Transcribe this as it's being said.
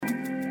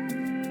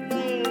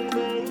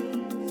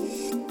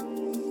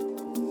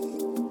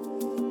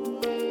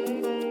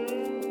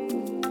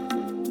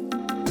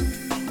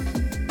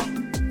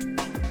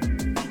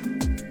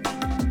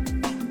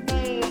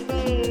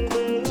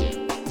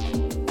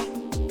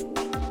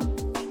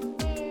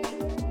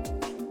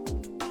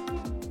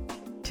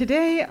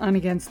Today on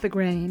Against the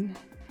Grain,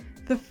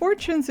 the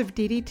fortunes of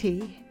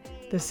DDT,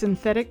 the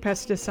synthetic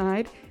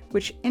pesticide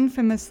which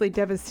infamously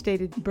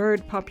devastated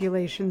bird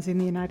populations in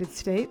the United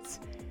States,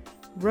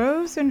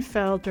 rose and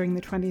fell during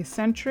the 20th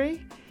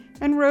century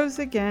and rose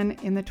again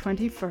in the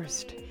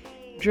 21st,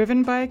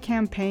 driven by a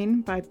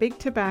campaign by Big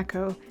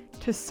Tobacco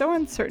to sow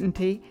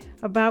uncertainty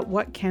about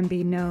what can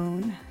be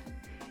known.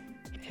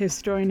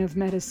 Historian of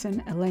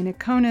medicine Elena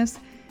Conis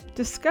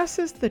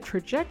discusses the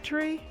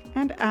trajectory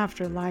and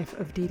afterlife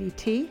of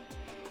DDT,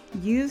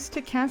 used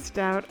to cast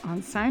doubt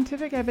on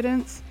scientific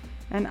evidence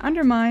and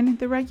undermine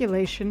the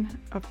regulation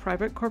of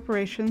private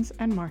corporations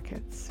and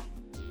markets.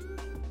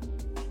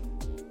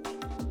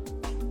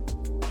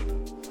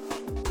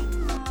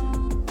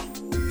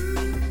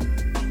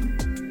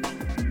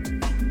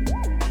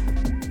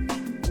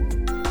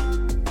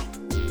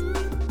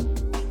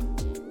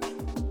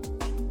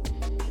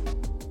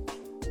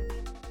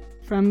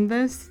 From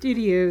the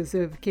studios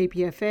of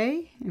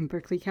KPFA in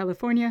Berkeley,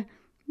 California,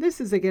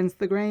 this is Against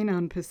the Grain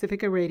on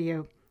Pacifica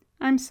Radio.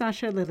 I'm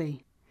Sasha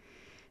Lilly.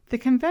 The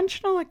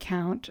conventional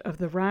account of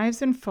the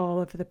rise and fall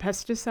of the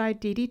pesticide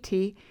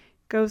DDT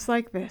goes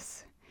like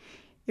this.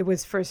 It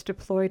was first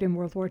deployed in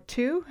World War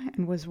II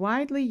and was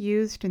widely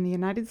used in the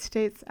United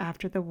States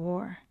after the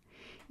war.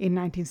 In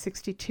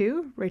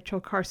 1962, Rachel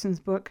Carson's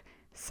book,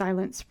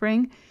 Silent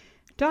Spring,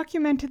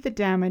 documented the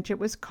damage it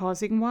was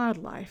causing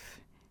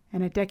wildlife,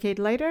 and a decade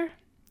later,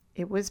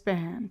 it was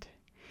banned.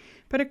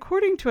 But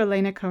according to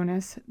Elena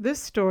Conis,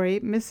 this story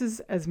misses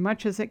as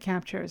much as it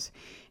captures,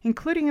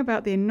 including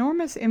about the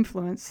enormous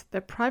influence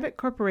that private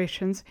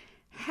corporations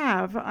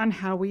have on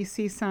how we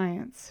see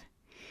science.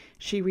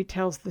 She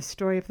retells the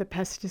story of the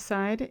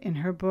pesticide in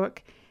her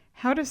book,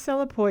 How to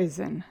Sell a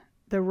Poison,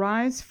 The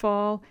Rise,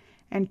 Fall,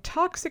 and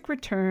Toxic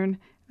Return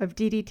of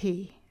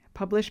DDT,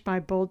 published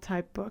by Bold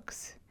Type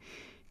Books.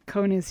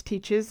 Conis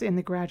teaches in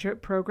the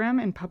graduate program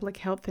in public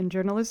health and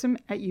journalism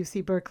at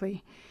UC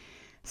Berkeley.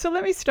 So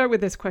let me start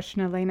with this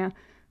question, Elena.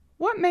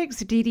 What makes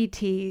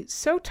DDT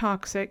so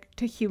toxic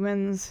to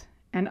humans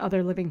and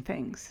other living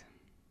things?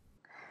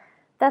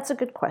 That's a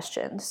good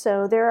question.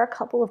 So there are a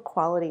couple of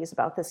qualities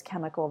about this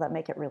chemical that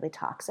make it really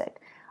toxic.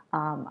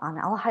 And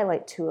I'll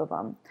highlight two of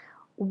them.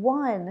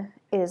 One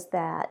is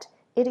that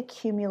it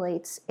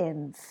accumulates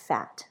in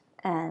fat.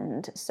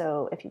 And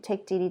so if you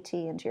take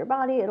DDT into your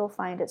body, it'll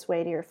find its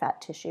way to your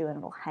fat tissue and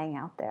it'll hang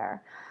out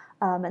there.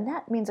 And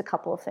that means a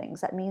couple of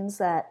things. That means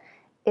that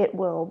it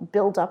will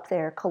build up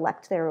there,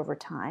 collect there over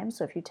time.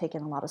 So if you take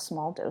in a lot of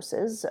small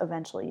doses,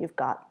 eventually you've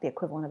got the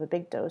equivalent of a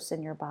big dose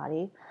in your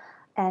body.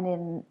 And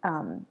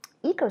in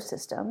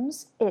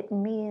ecosystems, it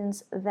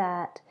means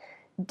that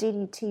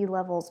DDT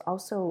levels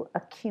also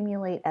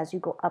accumulate as you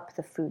go up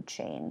the food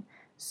chain.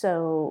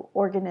 So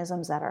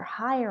organisms that are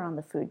higher on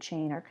the food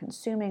chain are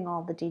consuming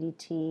all the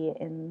DDT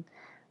in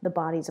the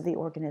bodies of the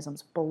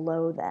organisms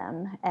below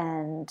them,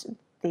 and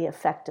the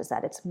effect is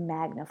that it's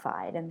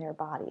magnified in their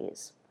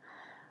bodies.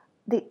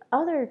 The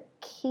other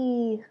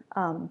key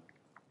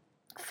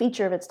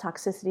feature of its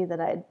toxicity that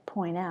I'd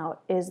point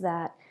out is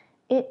that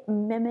it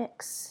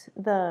mimics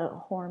the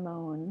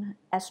hormone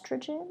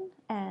estrogen,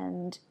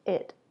 and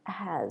it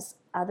has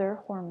other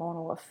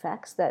hormonal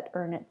effects that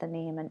earn it the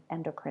name an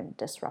endocrine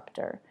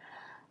disruptor.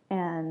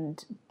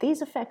 And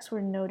these effects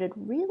were noted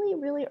really,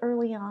 really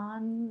early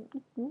on,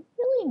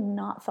 really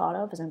not thought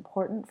of as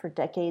important for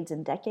decades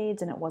and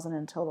decades, and it wasn't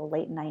until the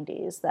late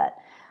 90s that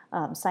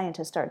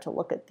scientists started to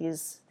look at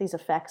these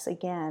effects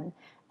again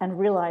and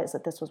realize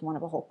that this was one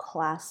of a whole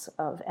class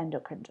of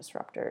endocrine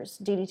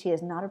disruptors. DDT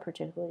is not a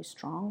particularly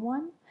strong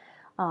one,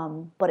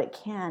 but it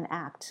can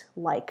act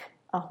like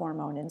a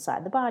hormone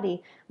inside the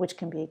body, which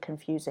can be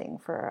confusing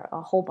for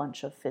a whole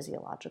bunch of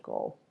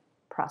physiological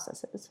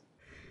processes.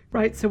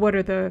 Right, so what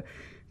are the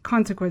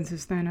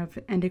consequences then of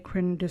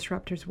endocrine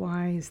disruptors?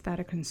 Why is that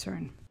a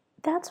concern?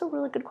 That's a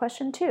really good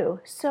question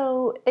too.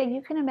 So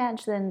you can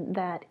imagine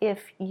that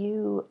if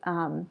you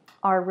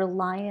are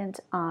reliant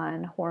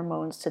on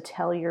hormones to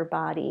tell your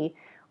body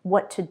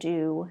what to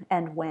do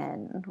and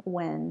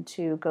when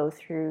to go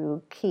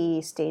through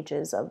key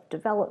stages of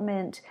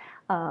development,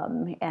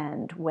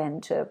 and when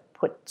to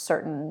put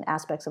certain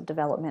aspects of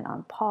development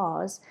on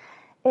pause,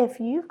 if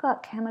you've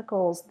got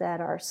chemicals that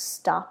are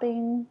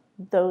stopping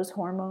those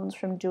hormones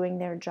from doing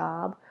their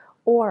job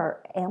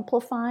or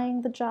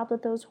amplifying the job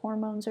that those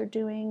hormones are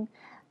doing,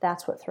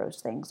 that's what throws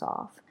things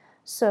off.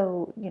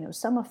 So,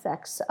 some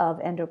effects of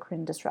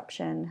endocrine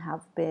disruption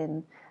have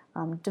been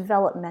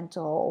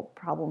developmental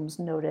problems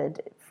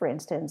noted, for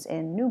instance,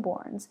 in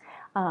newborns.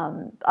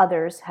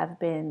 Others have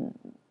been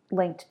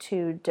linked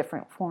to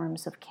different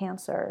forms of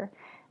cancer.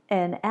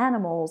 In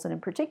animals, and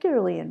in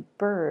particularly in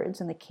birds,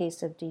 in the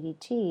case of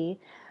DDT,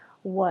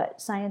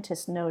 what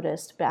scientists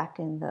noticed back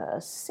in the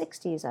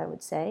 60s, I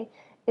would say,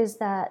 is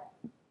that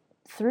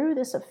through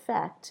this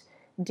effect,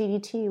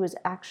 DDT was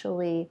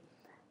actually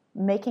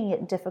making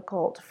it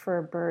difficult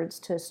for birds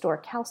to store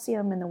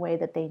calcium in the way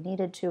that they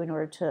needed to in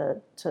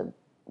order to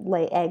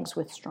lay eggs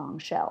with strong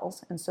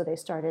shells. And so they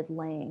started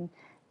laying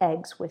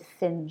eggs with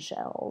thin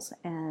shells.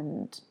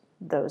 And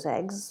those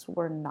eggs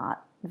were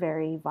not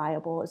very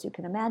viable, as you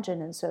can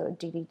imagine, and so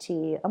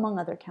DDT, among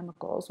other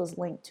chemicals, was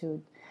linked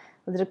to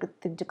the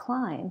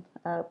decline,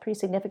 a pretty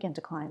significant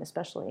decline,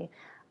 especially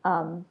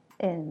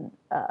in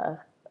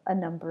a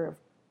number of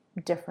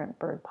different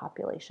bird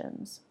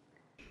populations.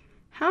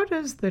 How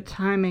does the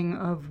timing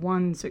of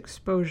one's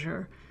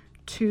exposure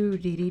to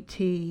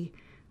DDT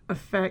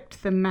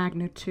affect the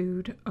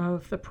magnitude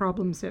of the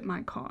problems it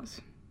might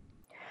cause?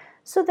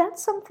 So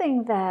that's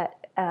something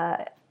that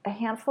a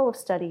handful of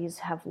studies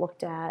have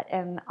looked at,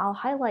 and I'll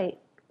highlight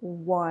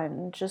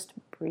one just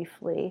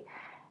briefly.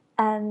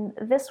 And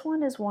this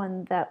one is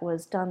one that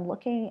was done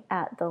looking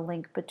at the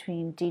link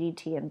between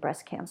DDT and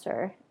breast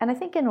cancer. And I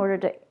think in order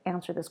to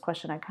answer this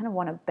question, I kind of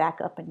want to back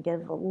up and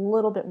give a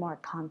little bit more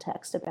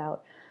context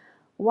about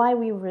why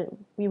we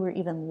were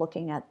even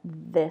looking at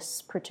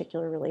this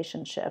particular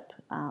relationship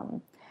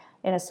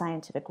in a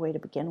scientific way to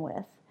begin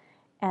with.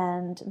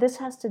 And this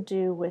has to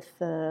do with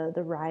the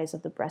rise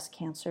of the breast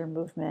cancer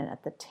movement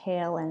at the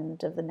tail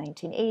end of the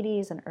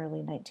 1980s and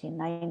early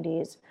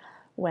 1990s,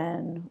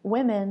 when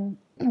women,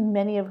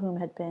 many of whom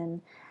had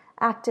been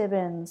active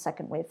in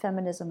second wave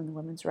feminism and the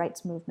women's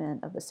rights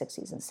movement of the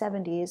 60s and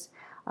 70s,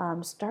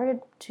 started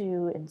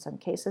to, in some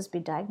cases, be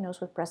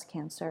diagnosed with breast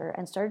cancer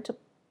and started to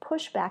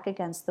push back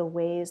against the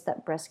ways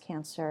that breast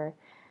cancer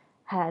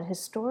had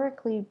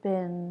historically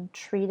been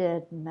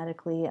treated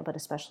medically, but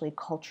especially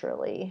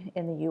culturally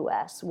in the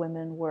U.S.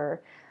 Women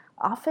were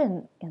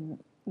often in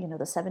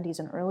the 70s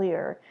and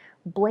earlier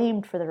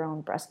blamed for their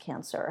own breast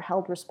cancer,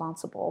 held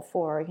responsible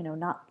for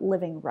not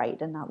living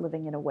right and not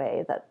living in a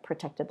way that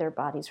protected their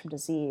bodies from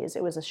disease.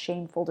 It was a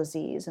shameful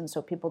disease, and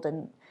so people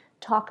didn't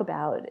talk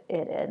about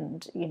it.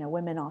 And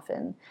women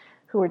often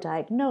who were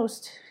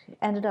diagnosed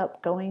ended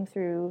up going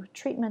through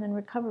treatment and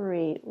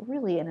recovery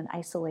really in an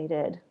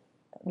isolated,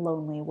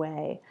 lonely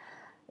way.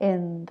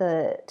 In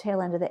the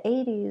tail end of the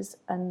 80s,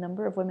 a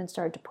number of women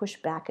started to push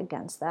back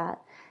against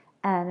that,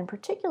 and in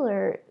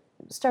particular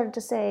started to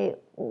say,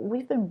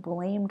 we've been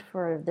blamed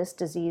for this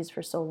disease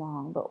for so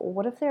long, but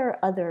what if there are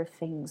other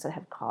things that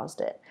have caused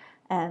it?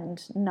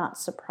 And not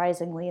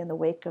surprisingly, in the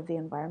wake of the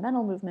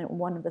environmental movement,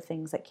 one of the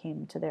things that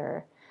came to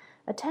their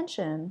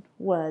attention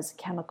was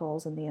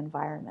chemicals in the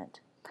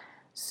environment.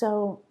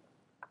 So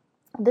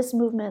this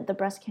movement, the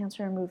breast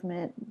cancer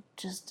movement,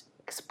 just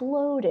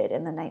exploded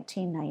in the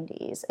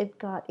 1990s. It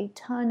got a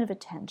ton of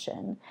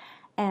attention,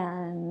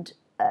 and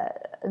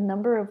a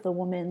number of the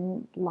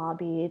women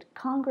lobbied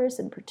Congress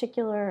in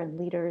particular, and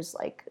leaders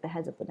like the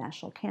heads of the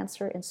National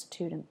Cancer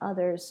Institute and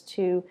others,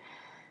 to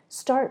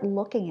start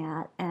looking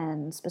at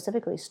and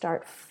specifically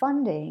start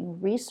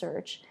funding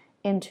research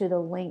into the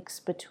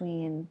links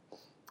between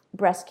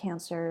breast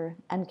cancer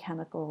and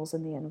chemicals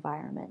in the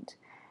environment.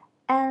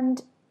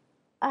 And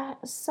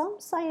some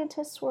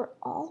scientists were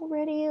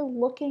already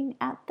looking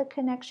at the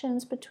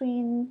connections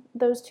between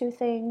those two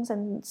things,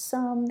 and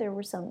there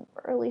were some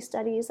early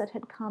studies that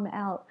had come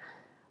out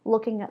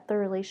looking at the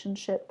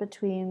relationship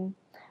between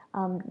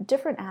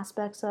different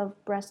aspects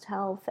of breast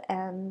health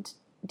and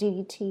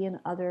DDT and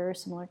other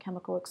similar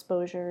chemical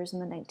exposures in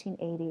the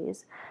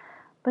 1980s.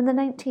 But in the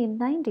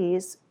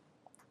 1990s,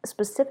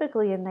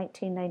 specifically in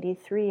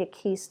 1993, a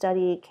key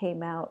study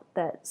came out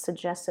that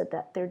suggested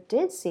that there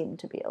did seem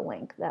to be a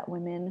link, that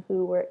women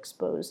who were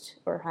exposed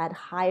or had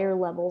higher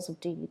levels of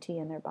DDT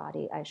in their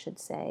body, I should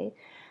say,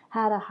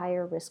 had a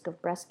higher risk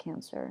of breast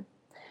cancer.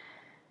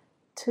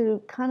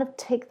 To kind of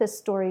take this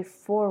story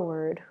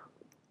forward,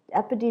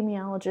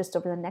 epidemiologists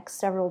over the next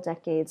several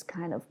decades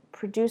kind of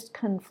produced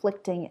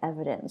conflicting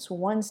evidence.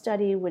 One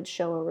study would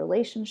show a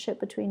relationship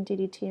between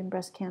DDT and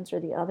breast cancer,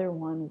 the other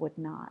one would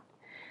not.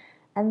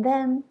 And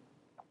then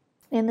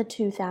in the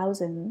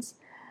 2000s,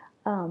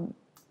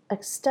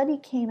 a study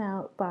came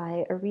out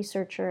by a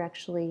researcher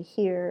actually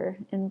here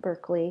in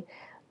Berkeley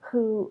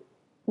who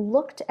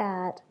looked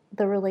at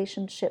the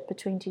relationship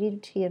between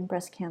DDT and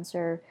breast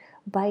cancer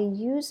by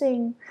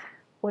using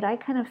what I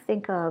kind of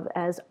think of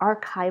as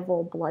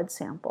archival blood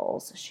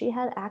samples. She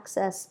had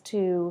access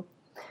to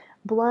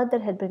blood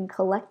that had been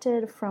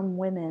collected from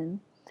women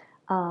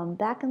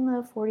back in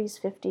the 40s,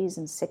 50s,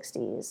 and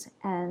 60s.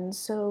 And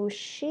so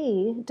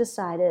she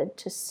decided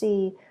to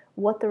see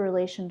what the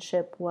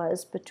relationship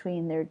was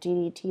between their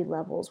DDT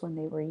levels when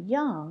they were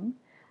young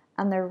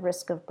and their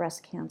risk of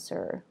breast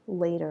cancer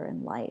later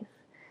in life.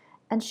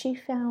 And she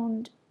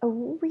found a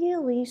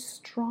really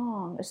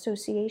strong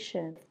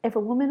association. If a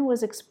woman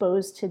was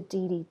exposed to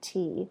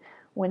DDT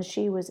when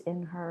she was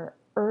in her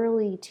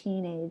early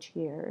teenage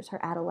years, her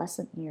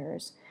adolescent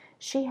years,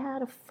 she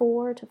had a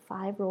 4 to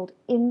 5-year-old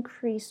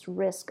increased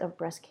risk of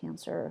breast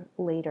cancer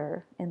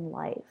later in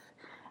life.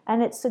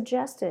 And it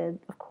suggested,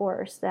 of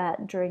course,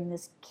 that during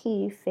this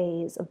key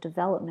phase of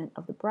development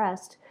of the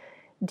breast,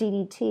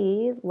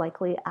 DDT,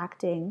 likely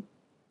acting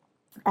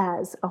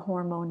as a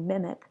hormone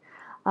mimic,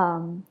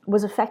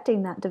 was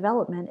affecting that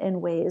development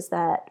in ways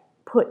that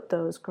put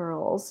those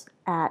girls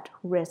at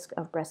risk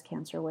of breast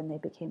cancer when they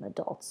became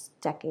adults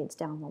decades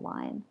down the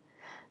line.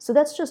 So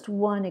that's just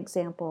one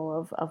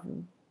example of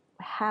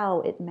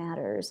how it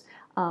matters.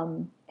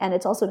 And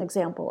it's also an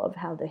example of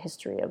how the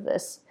history of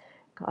this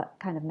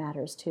kind of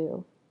matters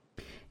too.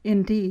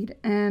 Indeed.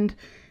 And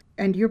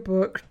your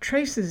book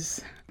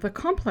traces the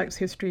complex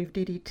history of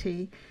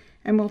DDT,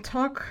 and we'll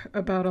talk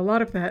about a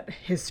lot of that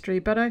history,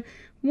 but I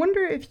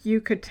wonder if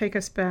you could take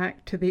us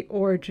back to the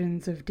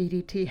origins of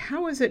DDT.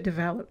 How was it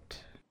developed?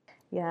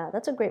 Yeah,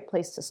 that's a great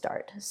place to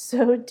start.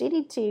 So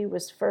DDT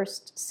was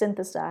first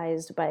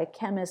synthesized by a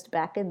chemist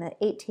back in the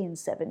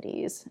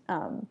 1870s.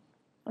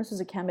 This was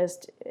a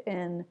chemist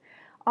in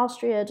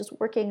Austria just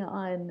working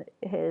on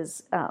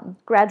his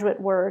graduate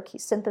work. He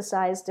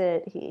synthesized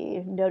it, he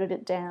noted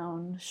it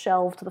down,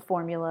 shelved the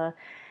formula,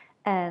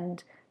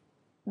 and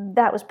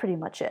that was pretty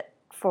much it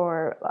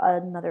for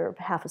another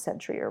half a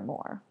century or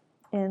more.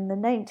 In the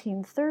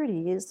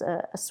 1930s,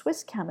 a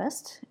Swiss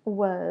chemist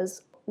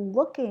was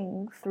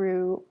looking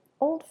through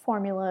old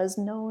formulas,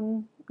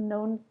 known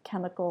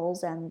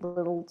chemicals and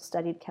little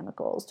studied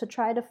chemicals to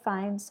try to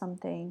find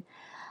something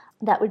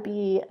that would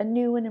be a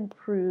new and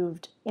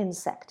improved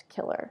insect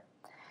killer.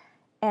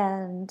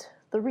 And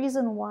the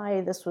reason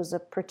why this was a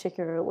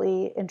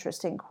particularly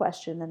interesting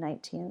question in the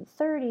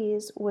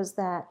 1930s was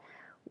that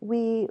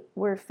we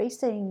were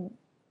facing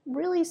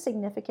really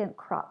significant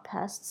crop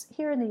pests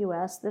here in the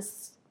US.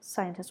 This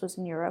scientist was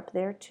in Europe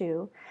there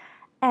too.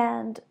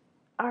 And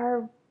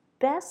our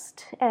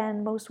best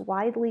and most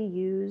widely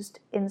used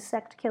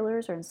insect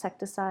killers or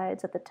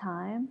insecticides at the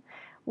time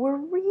were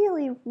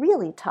really,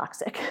 really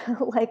toxic.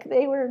 Like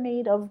they were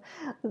made of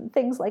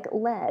things like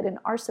lead and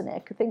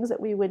arsenic, things that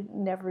we would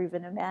never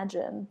even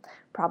imagine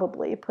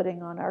probably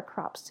putting on our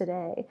crops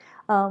today.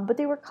 But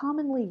they were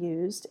commonly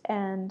used,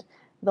 and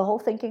the whole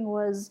thinking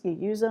was you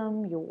use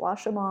them, you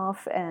wash them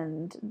off,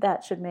 and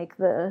that should make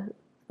the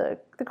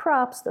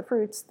crops, the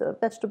fruits, the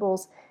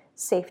vegetables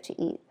safe to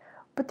eat.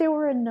 But there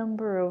were a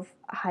number of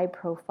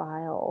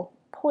high-profile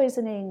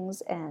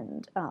poisonings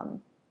and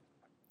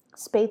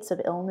spates of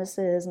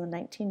illnesses in the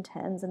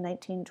 1910s and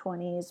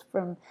 1920s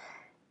from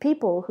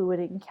people who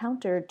had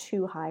encountered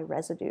too high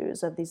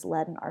residues of these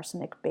lead and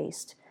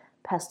arsenic-based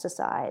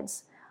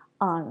pesticides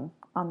on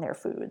their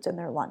foods and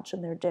their lunch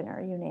and their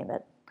dinner, you name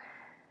it.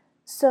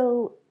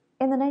 So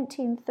in the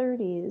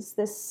 1930s,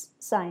 this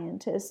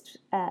scientist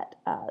at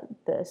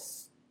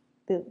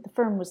the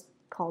firm was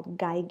called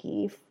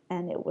Geigy,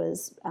 and it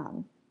was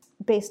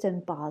based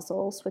in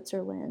Basel,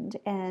 Switzerland.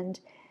 And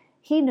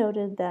he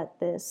noted that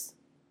this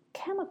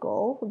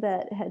chemical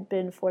that had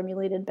been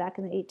formulated back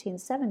in the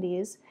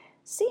 1870s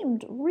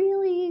seemed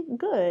really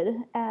good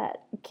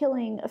at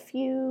killing a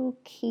few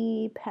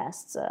key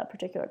pests, a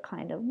particular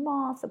kind of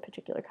moth, a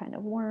particular kind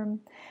of worm.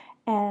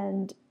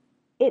 And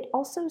it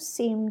also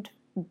seemed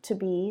to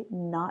be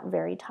not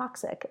very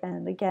toxic.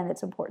 And again,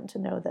 it's important to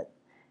know that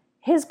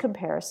his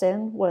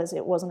comparison was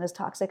it wasn't as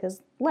toxic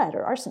as lead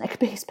or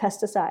arsenic-based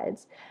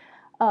pesticides.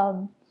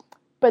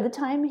 By the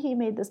time he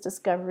made this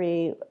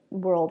discovery,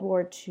 World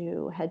War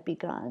II had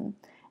begun.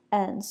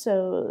 And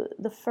so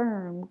the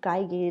firm,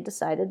 Geigy,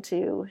 decided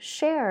to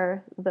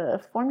share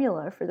the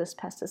formula for this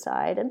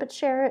pesticide, but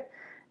share it,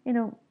 in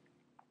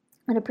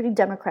a pretty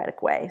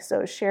democratic way.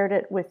 So shared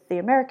it with the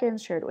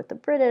Americans, shared it with the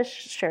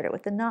British, shared it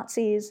with the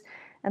Nazis,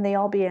 and they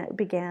all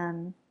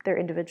began their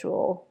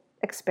individual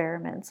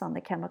experiments on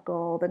the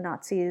chemical. The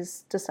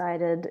Nazis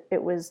decided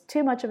it was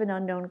too much of an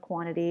unknown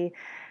quantity.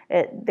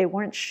 They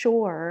weren't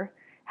sure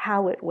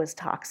how it was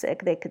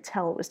toxic. They could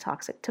tell it was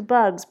toxic to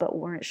bugs, but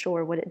weren't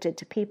sure what it did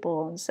to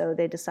people, and so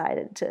they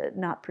decided to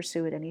not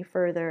pursue it any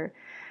further.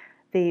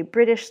 The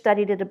British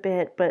studied it a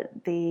bit, but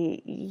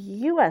the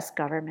US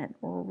government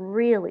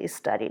really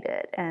studied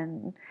it,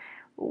 and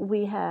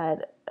we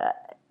had,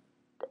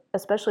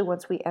 especially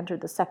once we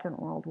entered the Second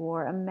World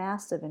War, a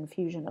massive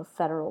infusion of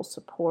federal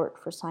support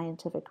for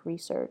scientific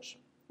research.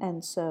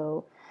 And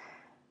so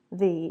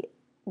the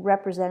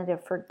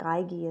representative for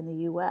Geigy in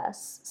the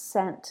US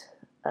sent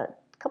a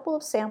couple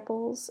of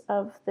samples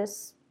of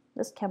this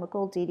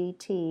chemical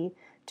DDT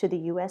to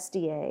the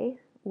USDA,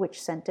 which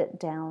sent it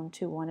down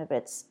to one of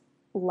its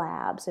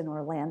labs in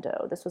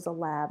Orlando. This was a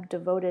lab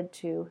devoted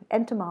to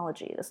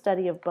entomology, the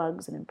study of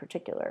bugs, and in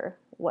particular,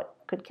 what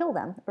could kill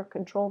them or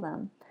control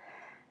them.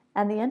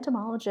 And the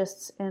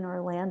entomologists in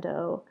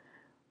Orlando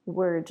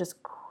were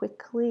just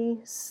quickly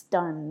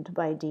stunned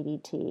by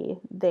DDT.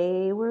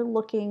 They were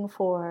looking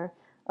for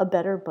a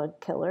better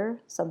bug killer,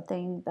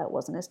 something that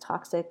wasn't as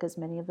toxic as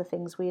many of the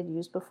things we had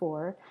used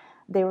before.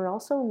 They were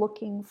also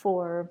looking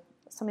for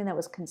something that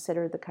was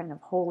considered the kind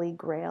of holy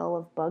grail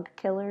of bug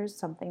killers,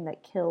 something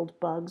that killed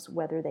bugs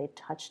whether they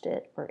touched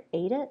it or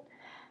ate it.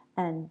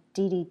 And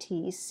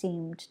DDT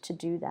seemed to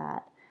do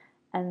that.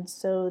 And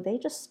so they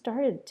just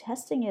started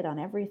testing it on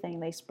everything.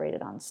 They sprayed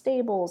it on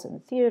stables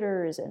and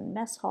theaters and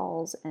mess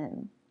halls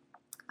and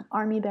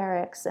army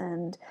barracks,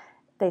 and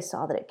they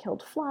saw that it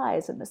killed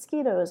flies and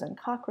mosquitoes and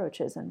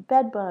cockroaches and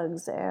bed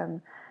bugs.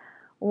 And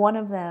one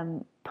of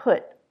them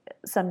put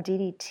some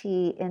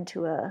DDT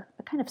into a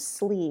kind of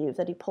sleeve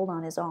that he pulled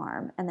on his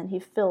arm, and then he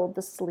filled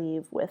the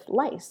sleeve with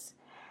lice.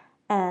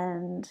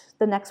 And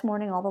the next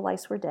morning, all the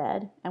lice were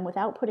dead. And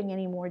without putting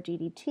any more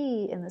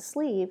DDT in the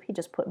sleeve, he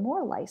just put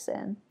more lice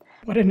in.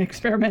 What an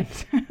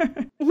experiment.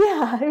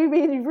 Yeah, I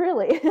mean,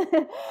 really.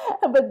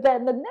 But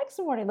then the next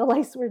morning, the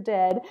lice were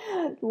dead.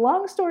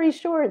 Long story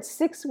short,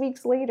 6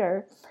 weeks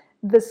later,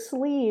 the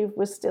sleeve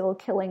was still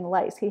killing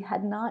lice. He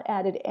had not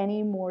added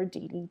any more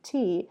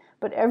DDT,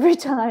 but every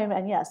time,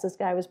 and yes, this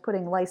guy was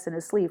putting lice in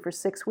his sleeve for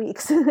 6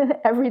 weeks.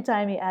 Every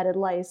time he added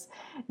lice,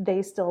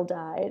 they still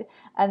died.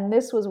 And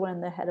this was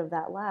when the head of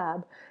that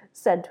lab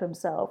said to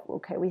himself,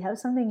 okay, we have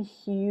something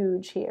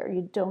huge here.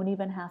 You don't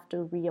even have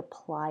to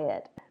reapply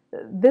it.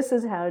 This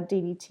is how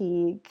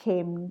DDT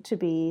came to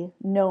be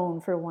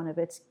known for one of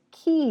its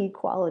key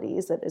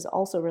qualities that is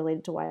also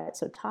related to why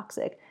it's so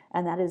toxic,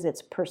 and that is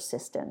its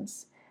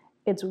persistence.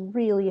 It's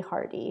really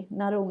hardy.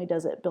 Not only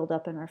does it build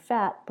up in our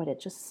fat, but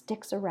it just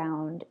sticks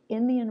around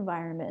in the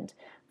environment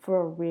for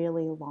a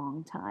really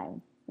long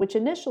time, which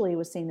initially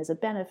was seen as a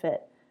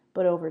benefit,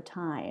 but over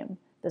time,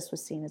 this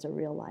was seen as a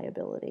real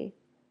liability.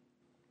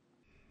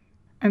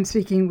 I'm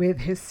speaking with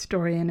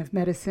historian of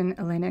medicine,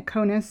 Elena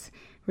Conis.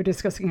 We're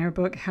discussing her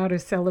book, How to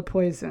Sell a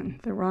Poison,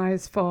 The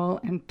Rise, Fall,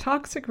 and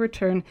Toxic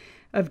Return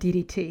of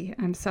DDT.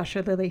 I'm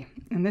Sasha Lilly,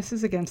 and this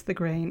is Against the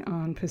Grain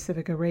on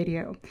Pacifica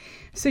Radio.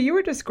 So you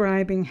were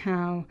describing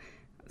how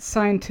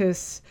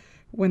scientists,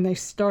 when they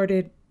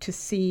started to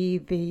see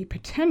the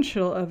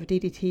potential of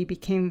DDT,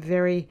 became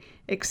very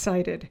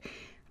excited.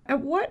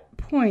 At what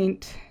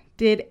point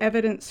did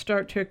evidence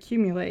start to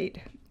accumulate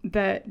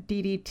that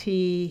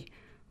DDT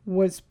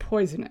was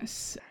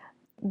poisonous?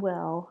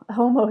 Well,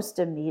 almost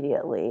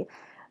immediately.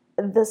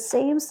 The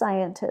same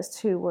scientists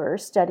who were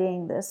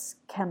studying this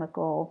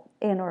chemical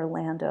in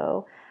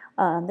Orlando,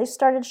 they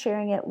started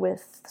sharing it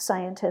with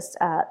scientists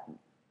at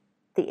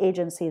the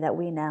agency that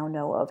we now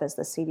know of as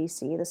the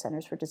CDC, the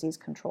Centers for Disease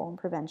Control and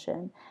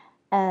Prevention.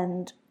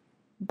 And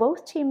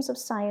both teams of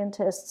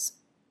scientists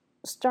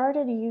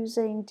started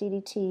using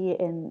DDT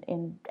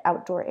in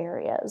outdoor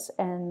areas,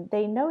 and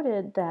they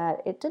noted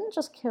that it didn't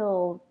just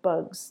kill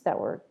bugs that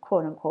were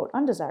quote unquote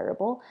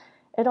undesirable,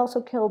 it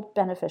also killed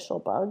beneficial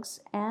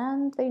bugs,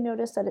 and they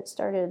noticed that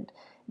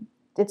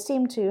it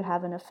seemed to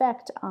have an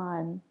effect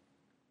on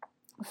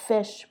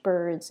fish,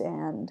 birds,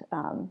 and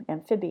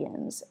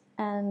amphibians.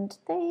 And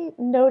they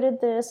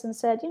noted this and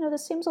said,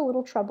 this seems a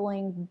little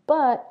troubling,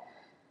 but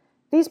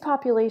these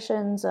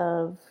populations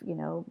of,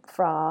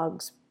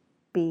 frogs,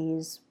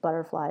 bees,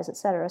 butterflies,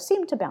 etc.,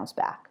 seem to bounce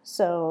back,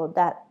 so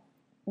that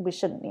we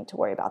shouldn't need to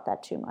worry about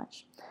that too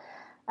much.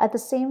 At the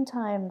same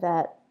time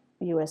that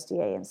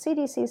USDA and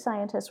CDC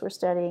scientists were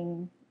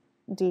studying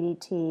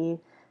DDT,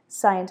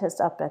 scientists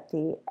up at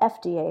the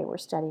FDA were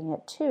studying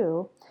it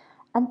too,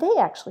 and they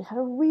actually had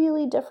a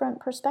really different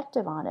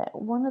perspective on it.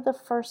 One of the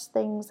first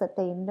things that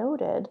they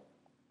noted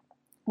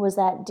was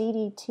that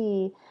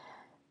DDT,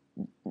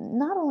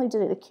 not only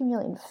did it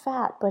accumulate in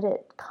fat, but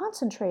it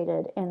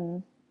concentrated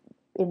in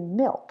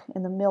milk,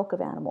 in the milk of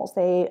animals.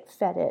 They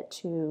fed it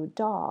to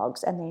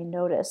dogs, and they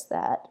noticed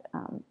that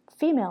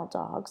female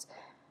dogs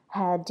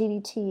had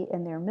DDT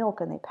in their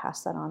milk, and they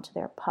passed that on to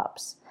their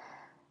pups.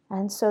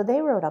 And so they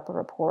wrote up a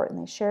report,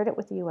 and they shared it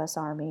with the U.S.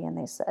 Army, and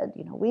they said,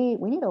 we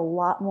need a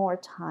lot more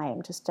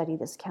time to study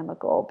this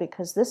chemical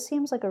because this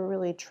seems like a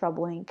really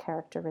troubling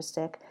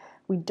characteristic.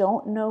 We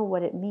don't know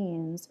what it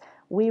means.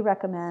 We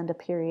recommend a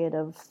period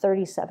of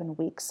 37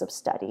 weeks of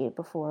study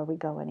before we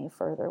go any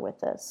further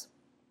with this.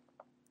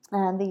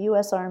 And the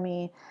U.S.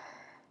 Army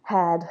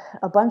had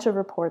a bunch of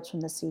reports from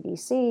the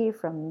CDC,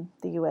 from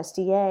the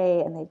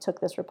USDA, and they took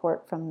this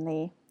report from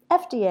the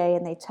FDA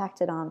and they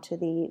tacked it on to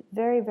the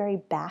very, very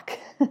back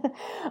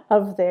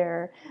of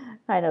their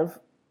kind of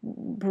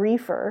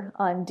briefer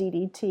on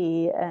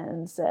DDT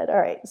and said, all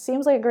right,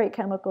 seems like a great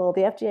chemical.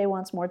 The FDA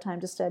wants more time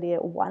to study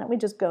it. Why don't we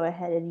just go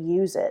ahead and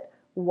use it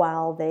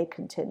while they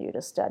continue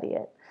to study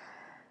it?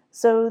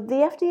 So the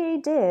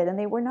FDA did, and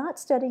they were not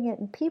studying it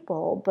in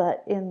people,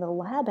 but in the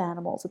lab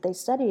animals that they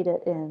studied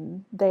it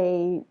in,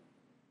 they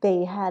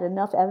had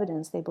enough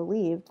evidence, they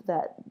believed,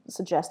 that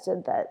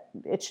suggested that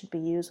it should be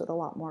used with a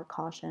lot more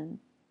caution.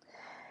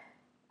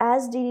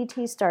 As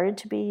DDT started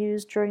to be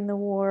used during the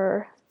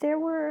war, there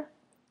were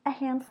a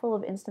handful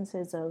of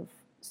instances of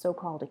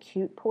so-called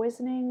acute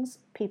poisonings,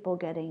 people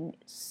getting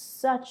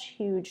such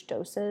huge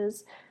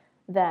doses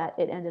that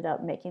it ended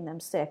up making them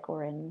sick,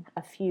 or in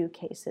a few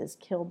cases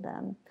killed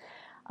them.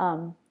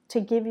 To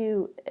give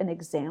you an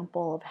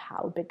example of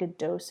how big a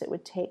dose it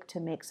would take to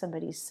make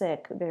somebody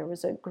sick, there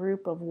was a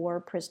group of war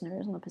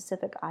prisoners on the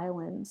Pacific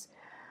Islands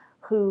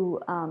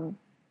who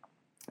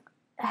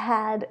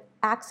had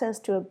access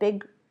to a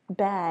big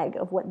bag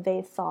of what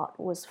they thought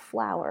was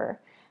flour.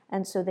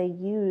 And so they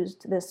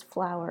used this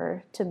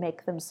flour to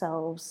make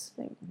themselves,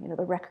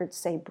 the records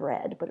say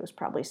bread, but it was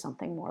probably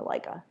something more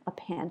like a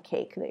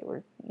pancake. They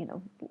were,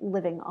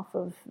 living off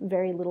of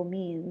very little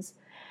means.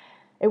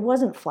 It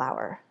wasn't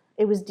flour,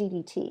 it was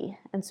DDT.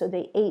 And so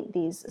they ate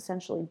these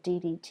essentially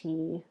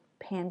DDT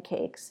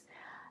pancakes,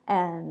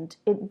 and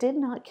it did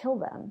not kill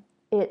them.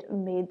 It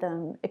made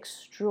them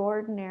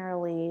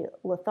extraordinarily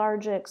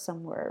lethargic.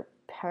 Some were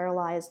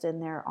paralyzed in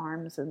their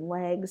arms and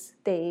legs.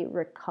 They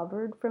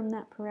recovered from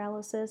that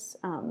paralysis.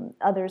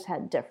 Others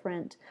had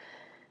different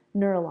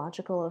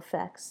neurological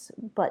effects,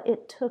 but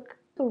it took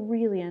a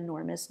really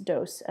enormous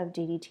dose of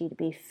DDT to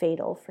be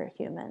fatal for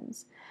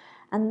humans.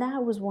 And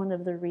that was one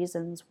of the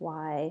reasons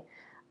why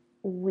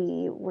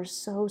we were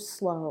so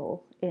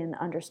slow in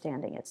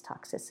understanding its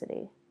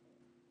toxicity.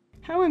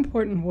 How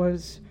important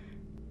was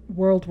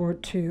World War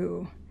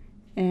II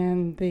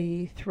and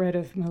the threat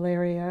of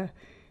malaria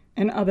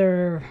and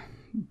other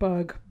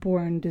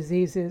bug-borne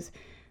diseases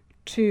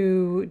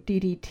to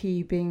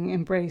DDT being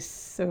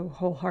embraced so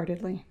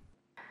wholeheartedly?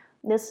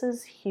 This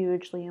is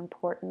hugely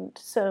important.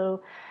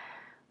 So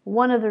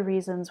one of the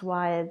reasons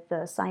why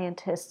the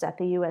scientists at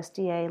the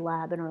USDA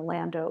lab in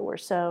Orlando were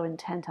so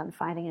intent on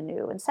finding a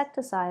new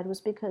insecticide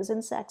was because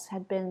insects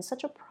had been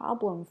such a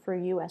problem for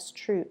US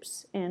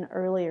troops in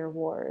earlier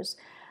wars.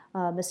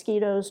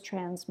 Mosquitoes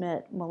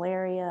transmit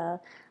malaria,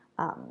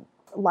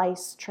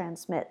 lice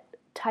transmit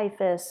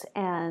typhus,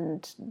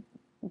 and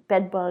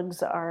bed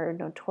bugs are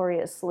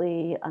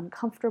notoriously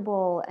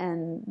uncomfortable,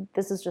 and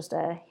this is just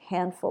a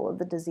handful of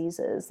the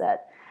diseases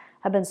that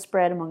have been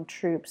spread among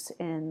troops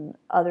in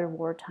other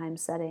wartime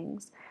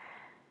settings.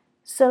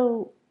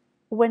 So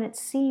when it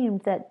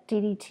seemed that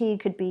DDT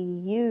could be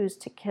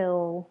used to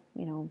kill,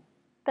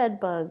 bed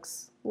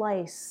bugs,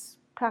 lice,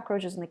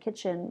 cockroaches in the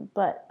kitchen,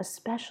 but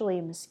especially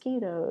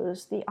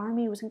mosquitoes, the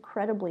Army was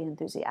incredibly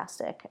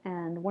enthusiastic.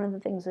 And one of the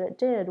things that it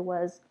did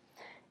was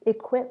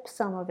equip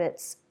some of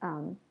its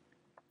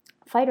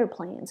fighter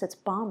planes, its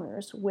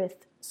bombers,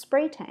 with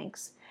spray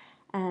tanks.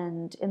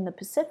 And in the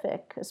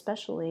Pacific,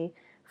 especially,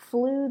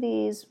 flew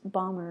these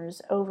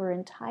bombers over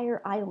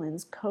entire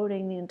islands,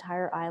 coating the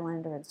entire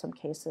island, or in some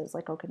cases,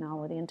 like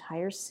Okinawa, the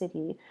entire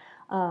city,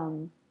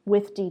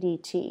 with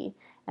DDT.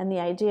 And the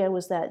idea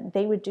was that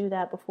they would do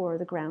that before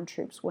the ground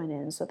troops went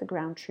in, so the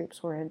ground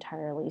troops were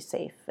entirely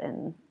safe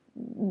and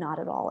not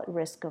at all at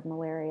risk of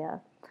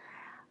malaria.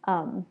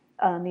 On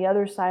the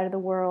other side of the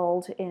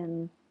world,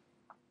 in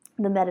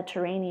the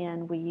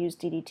Mediterranean, we use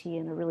DDT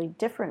in a really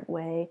different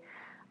way,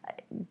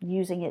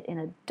 using it in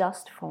a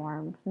dust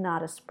form,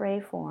 not a spray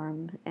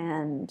form.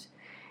 And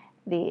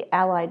the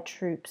Allied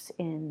troops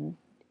in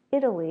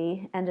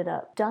Italy ended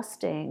up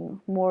dusting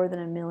more than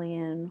 1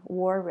 million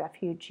war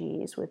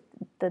refugees with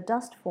the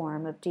dust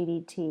form of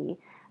DDT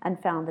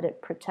and found that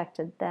it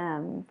protected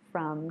them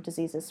from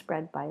diseases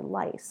spread by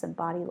lice and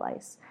body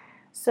lice.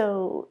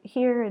 So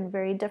here in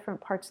very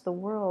different parts of the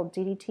world,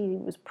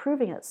 DDT was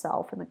proving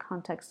itself in the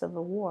context of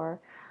the war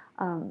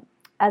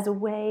as a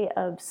way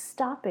of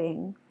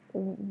stopping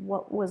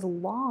what was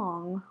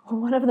long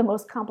one of the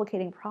most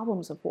complicating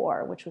problems of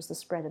war, which was the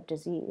spread of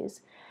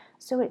disease.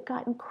 So it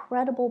got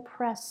incredible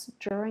press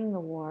during the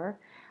war,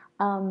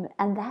 and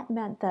that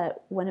meant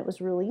that when it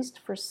was released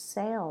for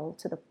sale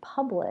to the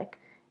public,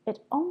 it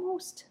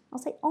almost, I'll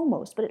say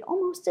almost, but it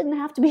almost didn't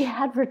have to be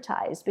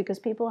advertised because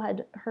people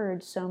had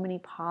heard so many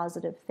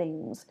positive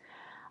things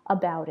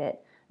about it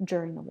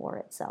during the war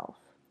itself.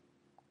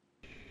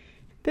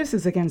 This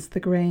is Against the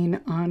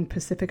Grain on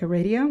Pacifica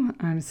Radio.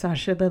 I'm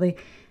Sasha Lilly.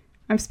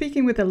 I'm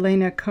speaking with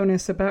Elena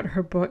Conis about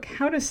her book,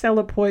 How to Sell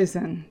a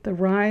Poison, The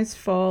Rise,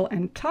 Fall,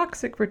 and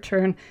Toxic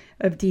Return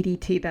of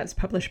DDT. That's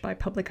published by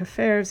Public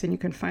Affairs, and you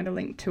can find a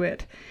link to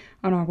it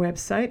on our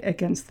website,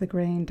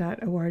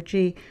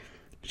 againstthegrain.org.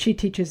 She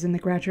teaches in the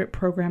graduate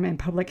program in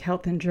public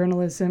health and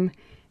journalism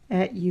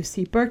at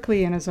UC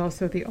Berkeley and is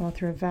also the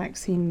author of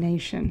Vaccine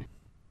Nation.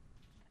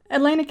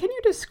 Elena, can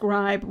you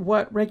describe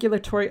what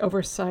regulatory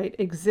oversight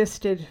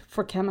existed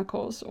for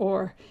chemicals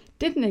or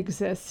didn't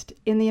exist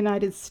in the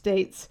United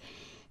States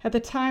at the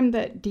time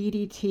that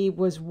DDT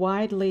was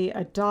widely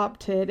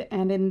adopted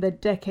and in the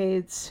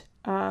decades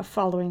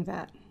following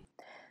that?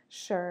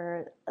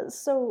 Sure.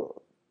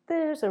 So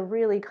there's a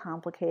really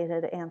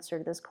complicated answer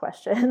to this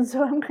question,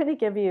 so I'm going to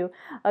give you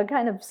a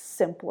kind of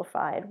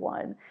simplified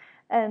one.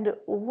 And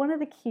one of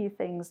the key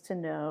things to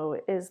know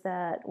is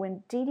that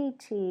when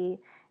DDT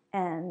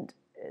and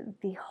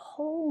the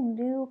whole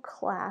new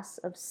class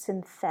of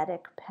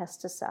synthetic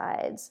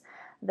pesticides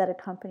that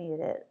accompanied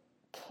it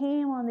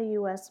came on the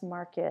U.S.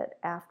 market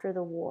after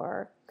the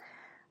war,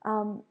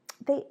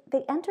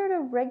 they entered a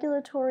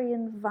regulatory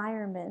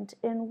environment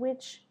in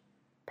which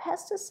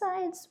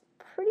pesticides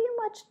pretty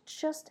much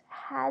just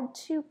had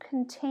to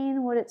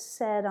contain what it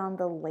said on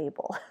the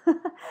label.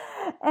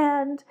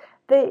 And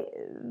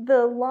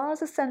the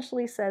laws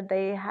essentially said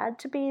they had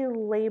to be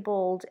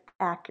labeled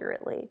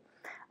accurately.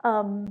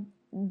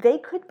 They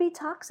could be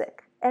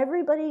toxic.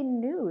 Everybody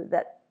knew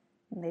that.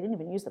 They didn't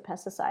even use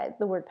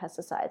the word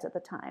pesticides at the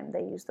time.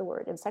 They used the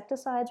word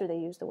insecticides or they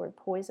used the word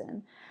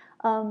poison.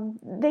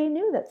 They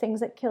knew that things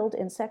that killed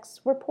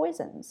insects were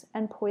poisons,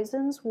 and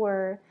poisons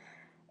were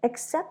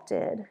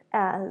accepted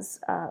as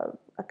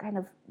a kind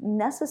of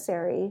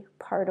necessary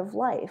part of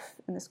life.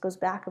 And this goes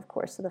back, of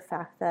course, to the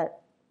fact that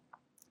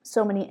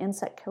so many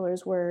insect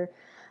killers were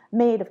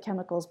made of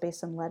chemicals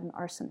based on lead and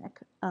arsenic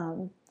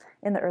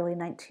in the early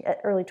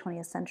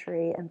 20th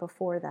century and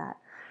before that.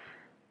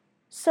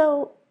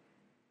 So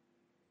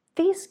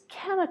These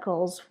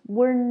chemicals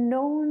were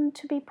known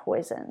to be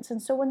poisons.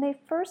 And so when they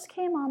first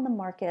came on the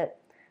market,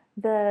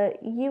 the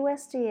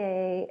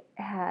USDA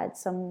had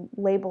some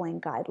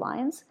labeling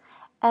guidelines,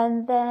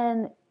 and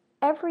then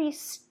every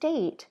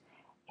state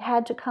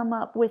had to come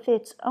up with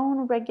its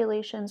own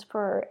regulations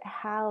for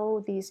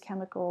how these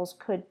chemicals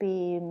could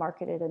be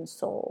marketed and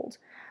sold.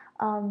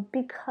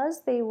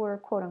 Because they were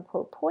quote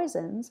unquote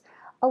poisons,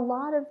 a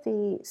lot of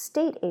the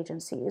state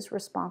agencies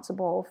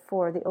responsible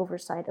for the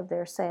oversight of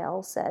their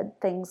sale said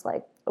things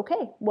like,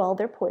 okay, well,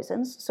 they're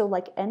poisons, so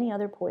like any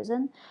other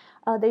poison,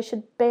 they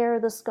should bear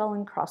the skull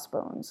and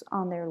crossbones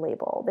on their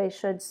label. They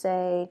should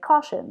say,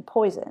 caution,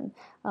 poison,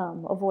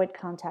 avoid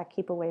contact,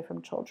 keep away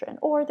from children.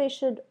 Or they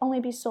should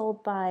only be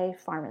sold by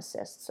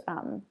pharmacists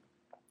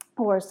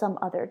or some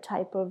other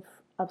type of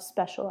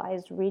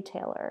specialized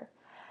retailer.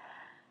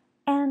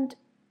 And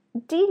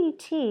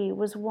DDT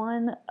was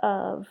one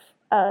of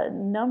a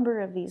number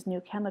of these new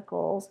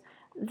chemicals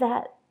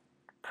that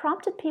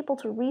prompted people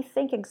to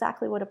rethink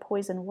exactly what a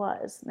poison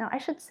was. Now, I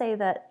should say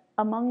that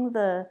among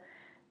the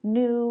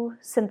new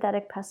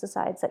synthetic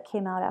pesticides that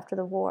came out after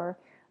the war,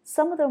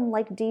 some of them,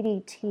 like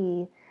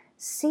DDT,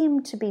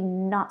 seemed to be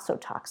not so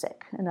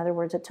toxic. In other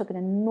words, it took an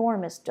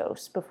enormous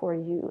dose before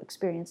you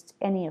experienced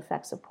any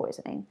effects of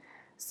poisoning.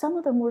 Some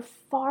of them were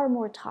far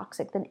more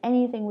toxic than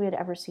anything we had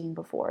ever seen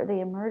before.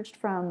 They emerged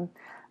from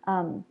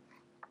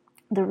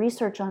the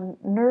research on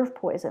nerve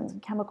poisons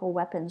and chemical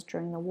weapons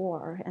during the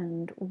war.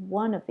 And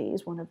one of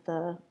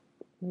the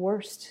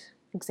worst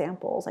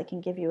examples I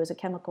can give you is a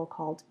chemical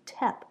called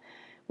TEP,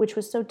 which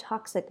was so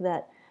toxic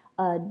that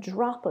a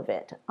drop of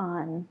it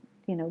on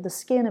the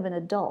skin of an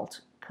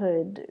adult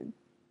could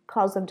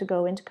cause them to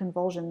go into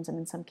convulsions and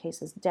in some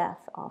cases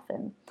death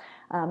often.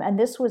 And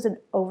this was an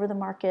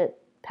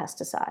over-the-market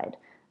pesticide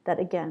that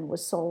again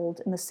was sold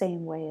in the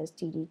same way as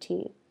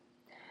DDT.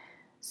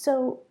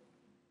 So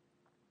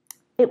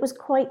it was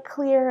quite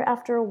clear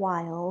after a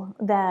while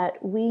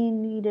that we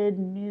needed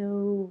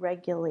new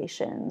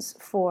regulations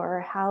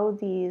for how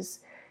these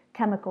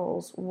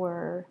chemicals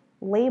were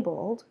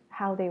labeled,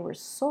 how they were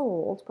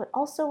sold, but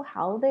also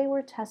how they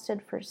were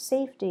tested for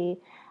safety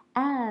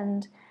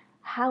and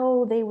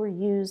how they were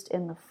used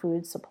in the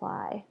food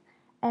supply.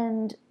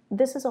 And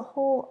this is a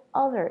whole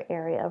other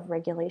area of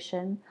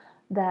regulation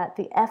that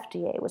the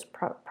FDA was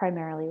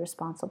primarily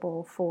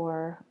responsible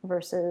for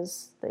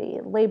versus the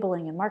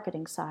labeling and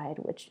marketing side,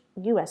 which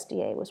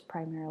USDA was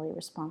primarily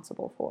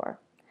responsible for.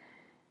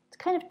 To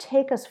kind of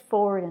take us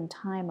forward in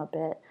time a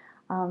bit,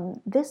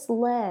 this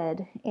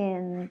led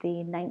in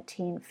the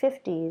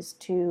 1950s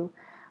to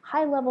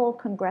high-level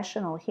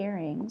congressional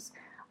hearings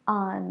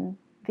on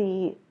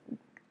the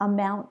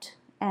amount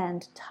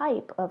and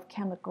type of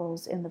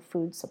chemicals in the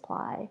food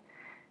supply.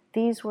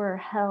 These were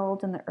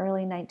held in the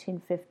early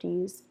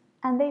 1950s,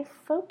 and they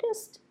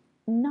focused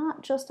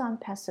not just on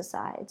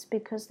pesticides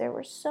because there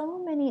were so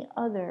many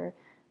other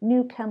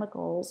new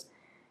chemicals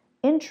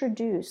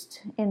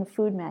introduced in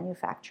food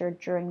manufacture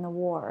during the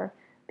war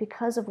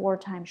because of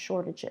wartime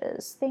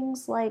shortages.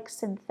 Things like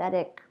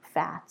synthetic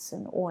fats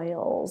and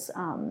oils,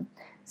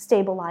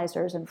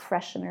 stabilizers and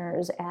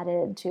fresheners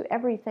added to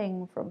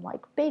everything from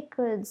like baked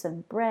goods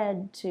and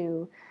bread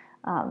to,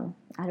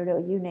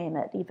 you name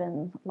it,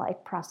 even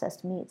like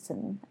processed meats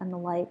and the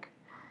like.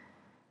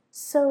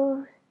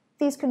 So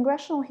these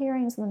congressional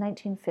hearings in the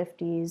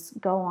 1950s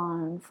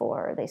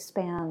they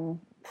span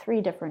 3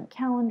 different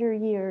calendar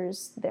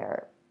years.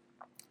 They're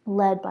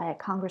led by a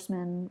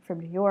congressman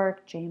from New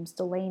York, James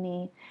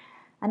Delaney.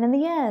 And in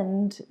the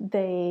end,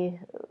 they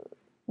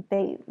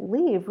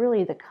leave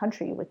really the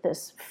country with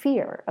this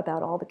fear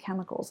about all the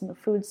chemicals in the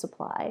food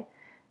supply.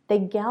 They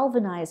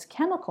galvanize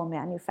chemical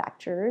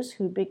manufacturers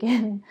who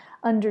begin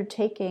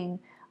undertaking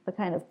a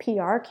kind of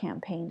PR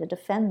campaign to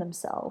defend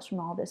themselves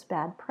from all this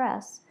bad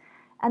press.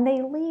 And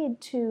they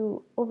lead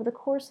to, over the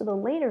course of the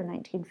later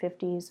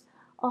 1950s,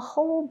 a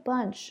whole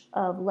bunch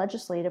of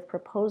legislative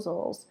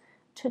proposals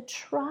to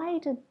try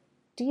to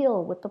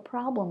deal with the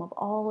problem of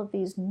all of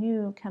these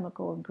new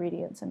chemical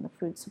ingredients in the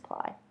food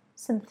supply,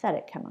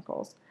 synthetic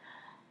chemicals.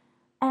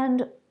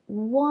 And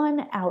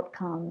one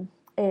outcome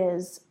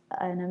is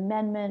an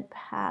amendment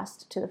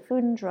passed to the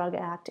Food and Drug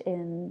Act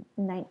in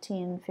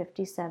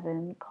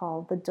 1957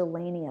 called the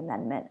Delaney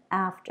Amendment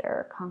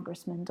after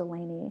Congressman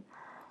Delaney.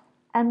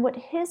 And what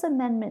his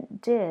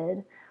amendment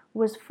did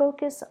was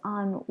focus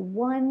on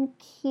one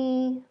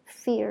key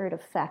feared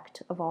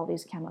effect of all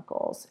these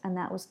chemicals, and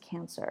that was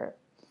cancer.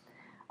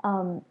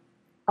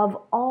 Of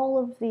all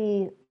of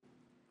the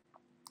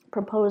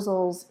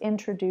proposals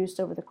introduced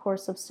over the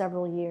course of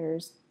several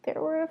years,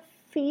 there were a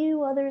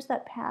few others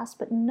that passed,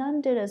 but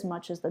none did as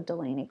much as the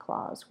Delaney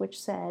Clause, which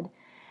said,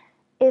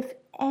 if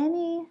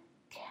any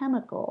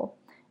chemical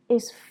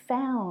is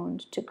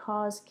found to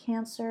cause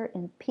cancer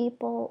in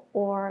people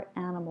or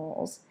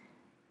animals,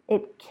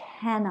 it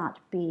cannot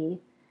be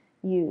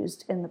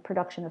used in the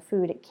production of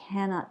food. It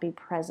cannot be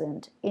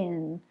present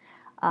in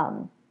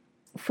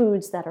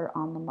foods that are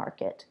on the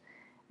market.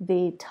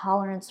 The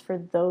tolerance for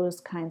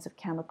those kinds of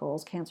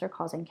chemicals,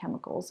 cancer-causing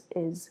chemicals,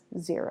 is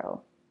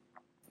 0.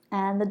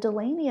 And the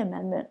Delaney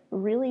Amendment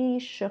really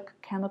shook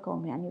chemical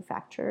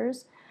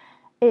manufacturers.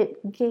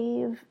 It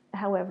gave,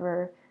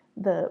 however,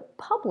 the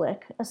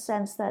public a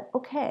sense that,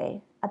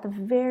 okay, at the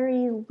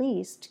very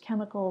least,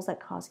 chemicals that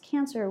cause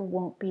cancer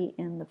won't be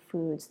in the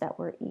foods that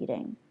we're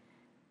eating.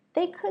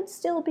 They could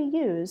still be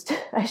used,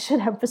 I should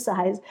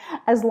emphasize,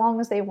 as long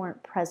as they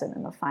weren't present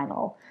in the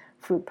final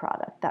food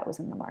product that was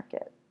in the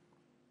market.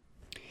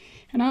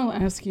 And I'll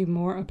ask you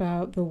more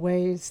about the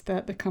ways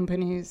that the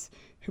companies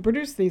who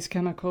produce these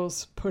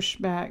chemicals push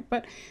back.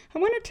 But I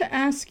wanted to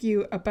ask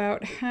you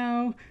about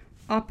how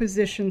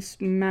opposition's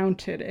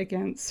mounted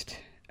against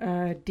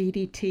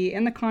DDT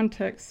in the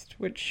context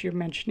which you're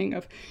mentioning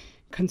of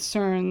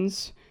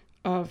concerns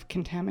of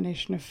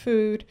contamination of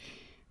food.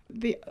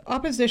 The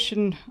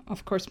opposition,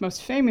 of course,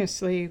 most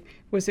famously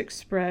was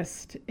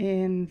expressed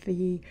in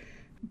the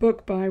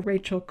book by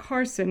Rachel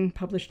Carson,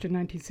 published in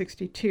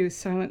 1962,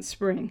 Silent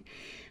Spring.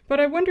 But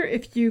I wonder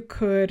if you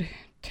could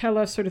tell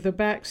us sort of the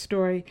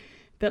backstory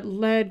that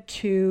led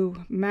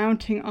to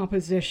mounting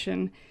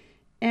opposition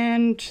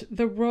and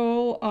the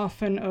role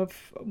often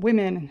of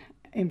women,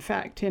 in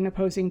fact, in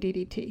opposing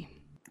DDT.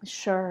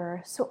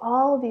 Sure. So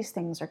all of these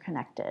things are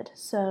connected.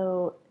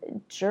 So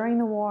during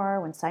the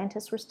war, when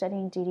scientists were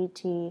studying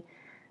DDT,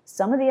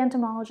 some of the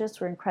entomologists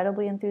were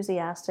incredibly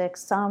enthusiastic.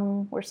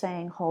 Some were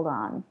saying, hold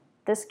on,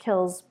 this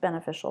kills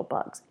beneficial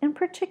bugs, in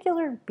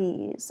particular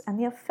bees. And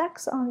the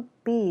effects on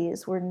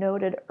bees were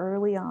noted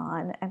early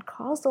on and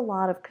caused a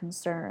lot of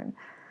concern.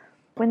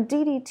 When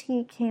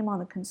DDT came on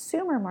the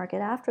consumer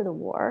market after the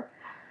war,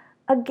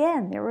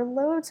 again, there were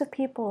loads of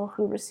people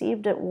who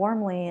received it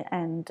warmly,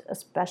 and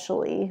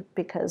especially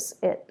because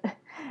it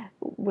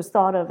was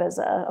thought of as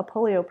a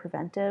polio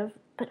preventive,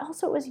 but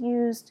also it was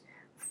used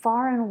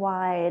far and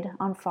wide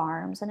on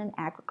farms and in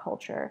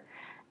agriculture.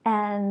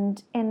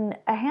 And in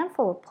a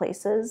handful of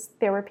places,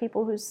 there were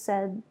people who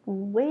said,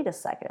 wait a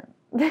second,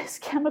 this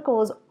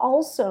chemical is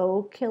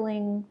also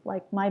killing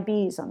like my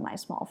bees on my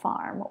small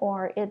farm,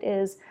 or it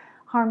is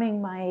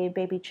harming my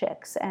baby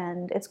chicks,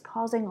 and it's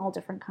causing all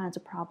different kinds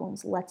of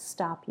problems. Let's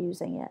stop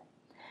using it.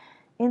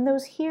 In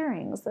those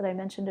hearings that I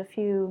mentioned a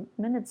few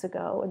minutes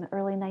ago in the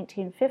early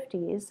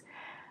 1950s,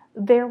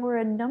 there were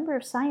a number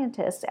of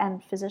scientists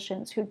and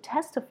physicians who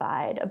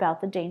testified about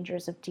the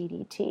dangers of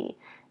DDT.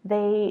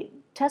 They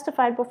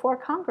testified before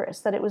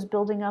Congress that it was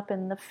building up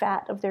in the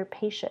fat of their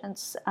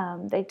patients.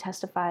 They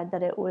testified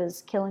that it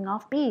was killing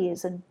off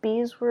bees, and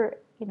bees were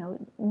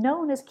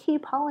known as key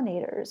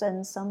pollinators,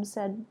 and some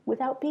said,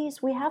 without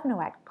bees, we have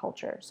no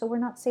agriculture, so we're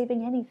not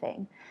saving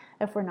anything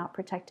if we're not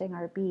protecting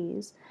our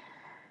bees.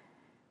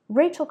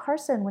 Rachel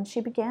Carson, when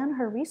she began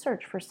her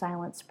research for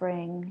Silent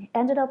Spring,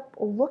 ended up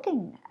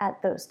looking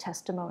at those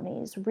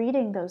testimonies,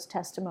 reading those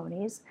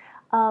testimonies,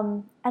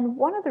 and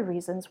one of the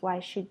reasons why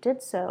she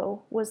did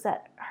so was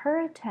that her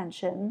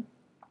attention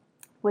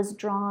was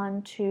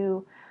drawn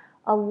to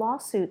a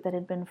lawsuit that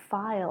had been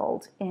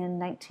filed in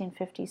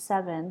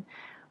 1957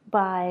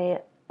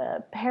 by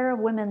a pair of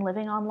women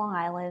living on Long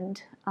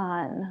Island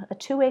on a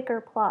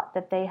 2-acre plot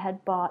that they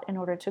had bought in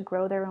order to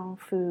grow their own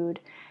food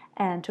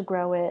and to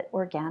grow it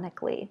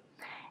organically.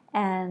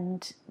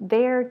 And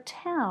their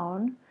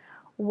town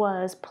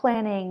was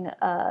planning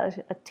a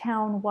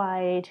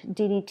town-wide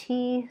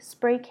DDT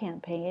spray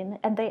campaign,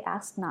 and they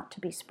asked not to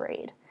be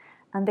sprayed.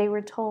 And they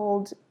were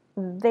told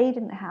they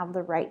didn't have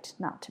the right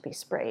not to be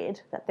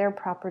sprayed, that their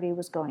property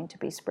was going to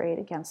be sprayed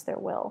against their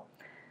will.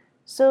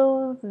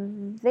 So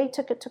they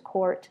took it to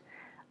court.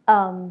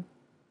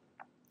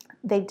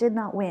 They did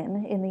not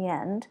win in the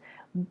end,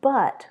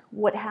 but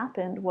what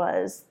happened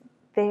was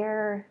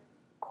their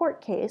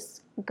court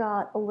case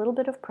got a little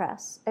bit of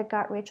press. It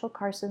got Rachel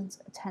Carson's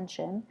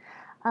attention,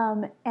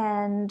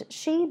 and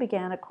she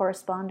began a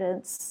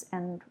correspondence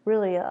and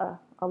really a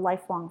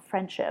lifelong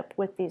friendship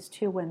with these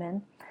two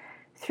women,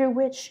 through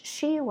which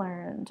she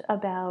learned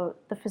about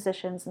the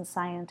physicians and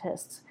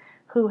scientists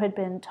who had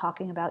been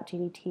talking about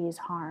DDT's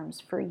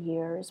harms for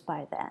years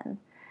by then.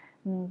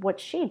 And what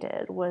she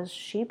did was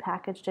she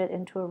packaged it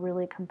into a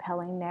really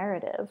compelling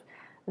narrative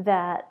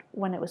that,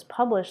 when it was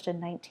published in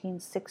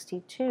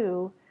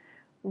 1962,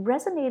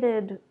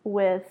 resonated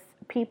with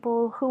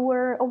people who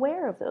were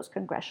aware of those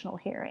congressional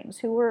hearings,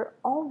 who were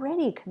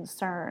already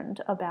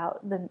concerned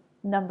about the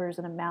numbers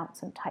and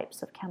amounts and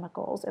types of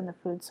chemicals in the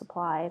food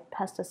supply,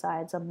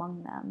 pesticides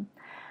among them.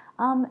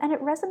 And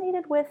it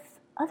resonated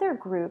with other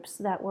groups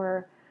that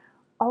were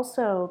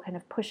also kind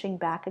of pushing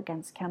back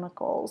against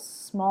chemicals.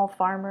 Small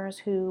farmers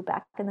who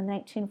back in the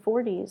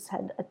 1940s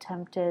had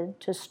attempted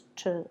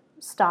to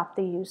stop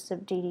the use of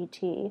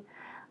DDT.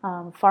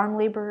 Farm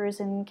laborers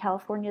in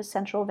California's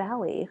Central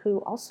Valley who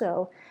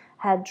also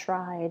had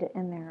tried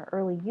in their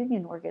early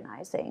union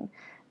organizing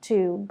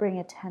to bring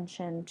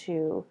attention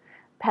to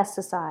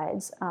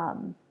pesticides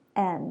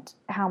and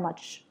how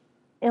much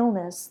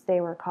illness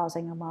they were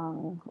causing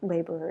among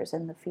laborers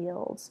in the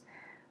fields.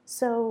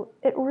 So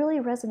it really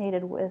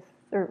resonated with,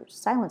 or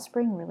Silent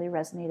Spring really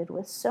resonated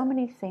with so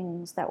many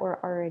things that were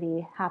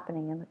already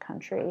happening in the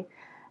country.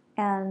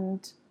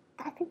 And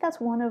I think that's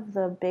one of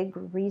the big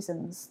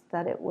reasons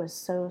that it was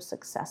so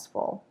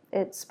successful.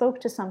 It spoke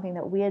to something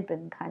that we had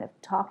been kind of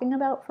talking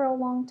about for a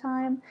long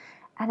time,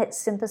 and it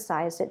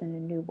synthesized it in a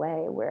new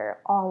way where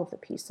all of the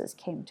pieces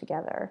came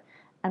together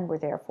and were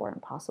therefore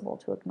impossible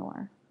to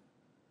ignore.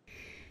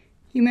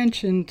 You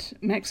mentioned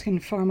Mexican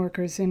farm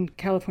workers in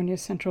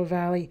California's Central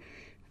Valley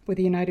with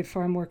the United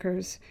Farm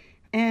Workers.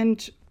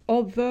 And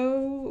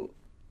although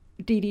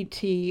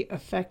DDT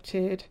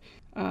affected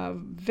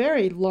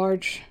very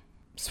large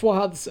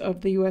swaths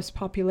of the U.S.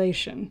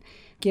 population,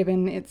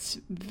 given its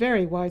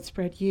very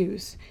widespread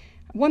use,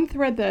 one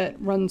thread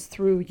that runs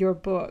through your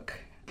book,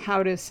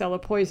 How to Sell a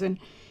Poison,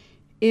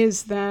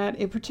 is that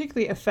it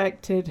particularly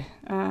affected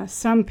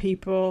some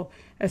people,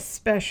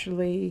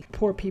 especially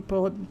poor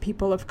people,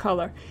 people of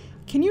color.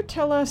 Can you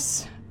tell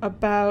us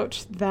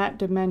about that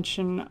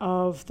dimension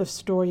of the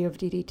story of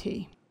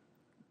DDT?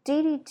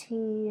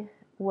 DDT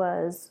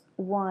was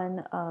one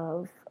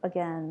of,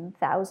 again,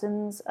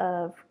 thousands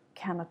of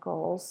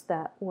chemicals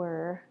that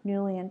were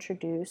newly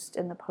introduced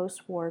in the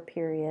post-war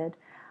period,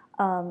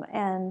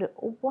 and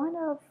one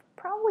of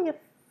probably a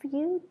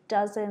few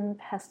dozen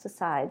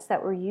pesticides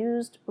that were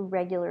used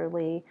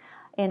regularly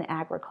in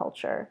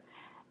agriculture.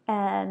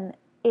 And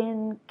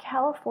in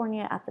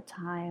California at the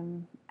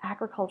time,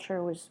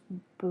 agriculture was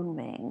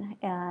booming,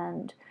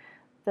 and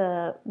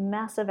the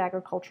massive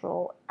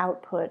agricultural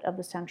output of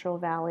the Central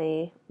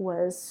Valley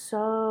was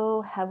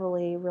so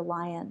heavily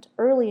reliant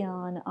early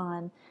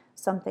on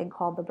something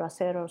called the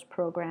Braceros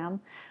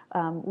program,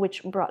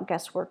 which brought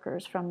guest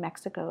workers from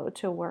Mexico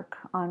to work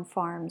on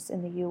farms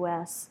in the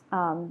U.S.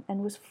 And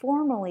was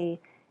formally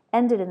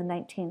ended in the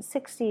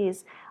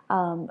 1960s,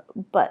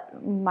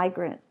 but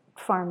migrant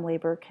farm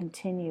labor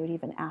continued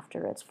even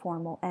after its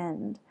formal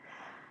end.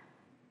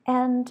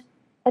 And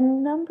a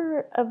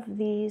number of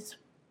these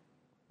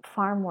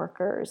farm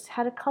workers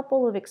had a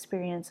couple of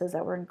experiences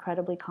that were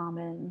incredibly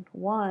common.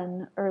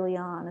 One, early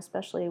on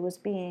especially, was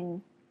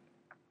being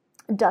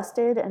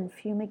dusted and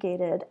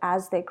fumigated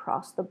as they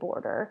crossed the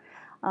border,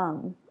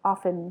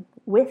 often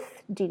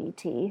with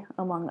DDT,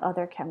 among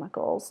other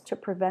chemicals, to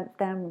prevent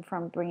them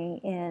from bringing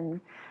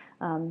in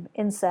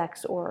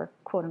insects or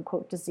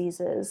quote-unquote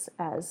diseases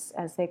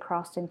as they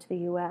crossed into the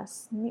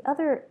U.S. And the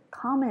other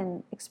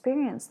common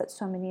experience that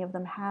so many of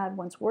them had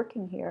once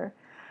working here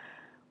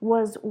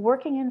was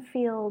working in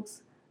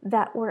fields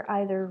that were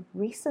either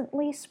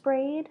recently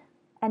sprayed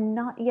and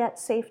not yet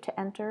safe to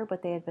enter,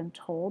 but they had been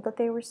told that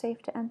they were safe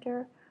to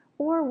enter,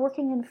 or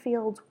working in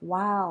fields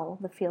while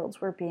the fields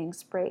were being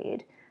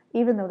sprayed,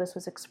 even though this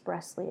was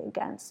expressly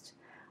against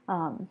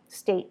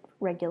state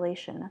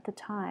regulation at the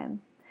time.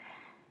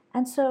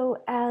 And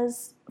so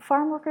as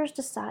farm workers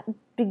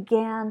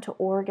began to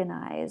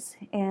organize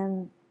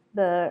in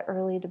the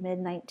early to mid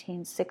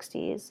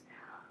 1960s,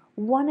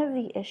 one of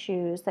the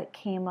issues that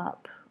came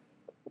up,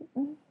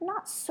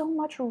 not so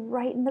much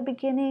right in the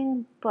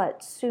beginning,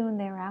 but soon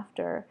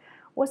thereafter,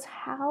 was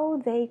how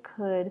they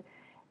could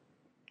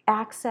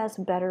access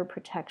better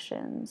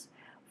protections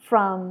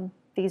from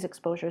these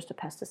exposures to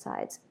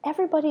pesticides.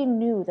 Everybody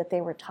knew that they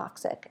were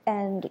toxic,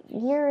 and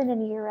year in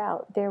and year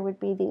out, there would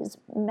be these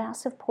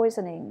massive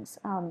poisonings.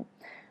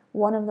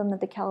 One of them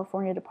that the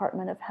California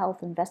Department of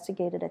Health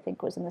investigated, I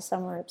think, was in the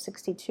summer of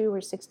 62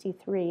 or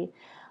 63,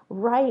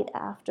 right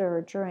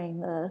after, during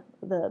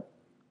the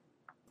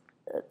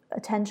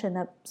attention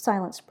that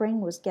Silent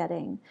Spring was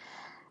getting.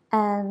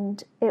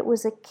 And it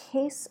was a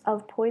case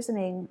of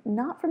poisoning,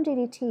 not from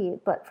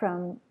DDT, but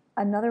from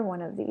another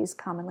one of these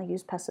commonly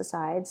used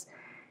pesticides,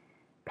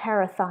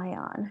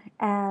 parathion.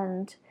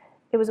 And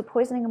it was a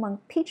poisoning among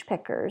peach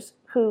pickers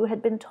who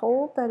had been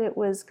told that it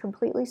was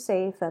completely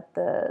safe, that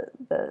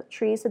the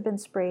trees had been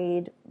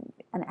sprayed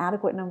an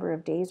adequate number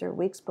of days or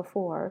weeks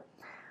before.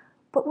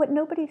 But what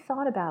nobody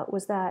thought about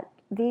was that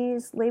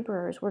these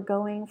laborers were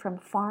going from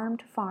farm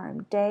to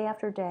farm, day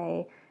after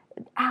day,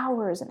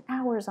 hours and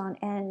hours on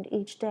end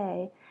each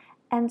day.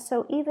 And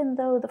so even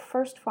though the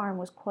first farm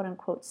was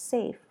quote-unquote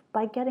safe,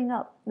 by getting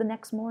up the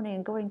next morning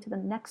and going to the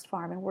next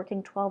farm and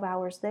working 12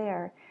 hours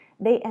there,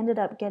 they ended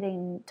up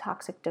getting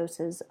toxic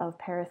doses of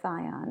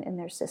parathion in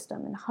their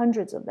system, and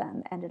hundreds of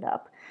them ended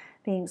up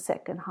being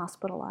sick and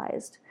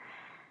hospitalized.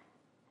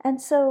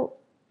 And so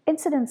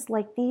incidents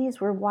like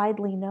these were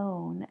widely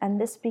known,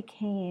 and this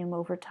became,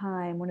 over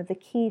time, one of the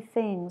key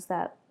things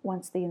that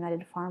once the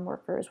United Farm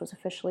Workers was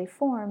officially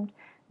formed,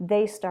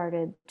 they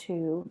started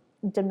to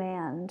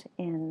demand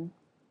in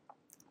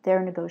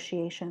their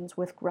negotiations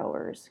with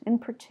growers, in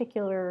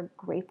particular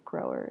grape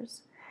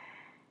growers.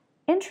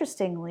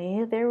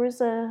 Interestingly, there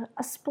was a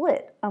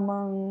split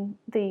among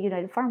the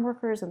United Farm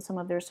Workers and some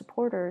of their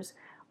supporters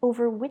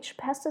over which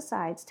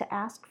pesticides to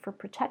ask for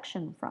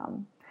protection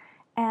from.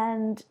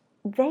 And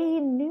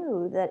they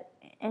knew that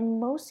in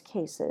most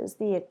cases,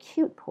 the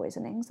acute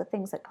poisonings, the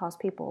things that cause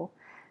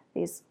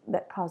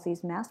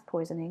these mass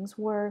poisonings,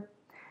 were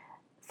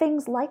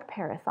things like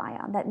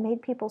parathion that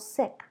made people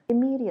sick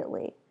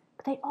immediately.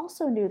 But they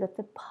also knew that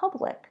the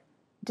public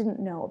didn't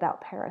know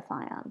about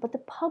parathion, but the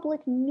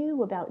public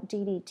knew about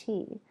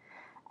DDT.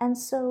 And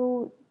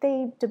so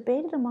they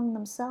debated among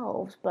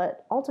themselves,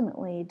 but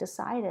ultimately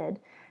decided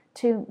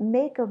to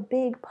make a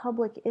big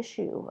public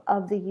issue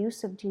of the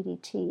use of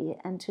DDT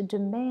and to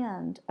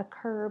demand a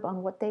curb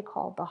on what they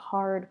called the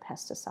hard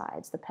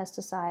pesticides, the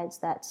pesticides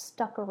that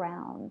stuck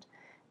around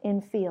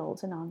in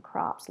fields and on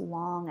crops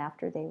long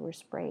after they were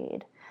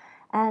sprayed.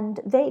 And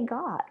they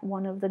got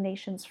one of the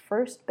nation's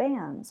first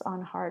bans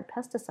on hard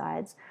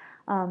pesticides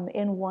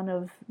in one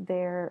of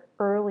their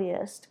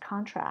earliest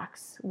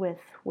contracts with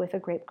a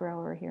grape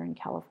grower here in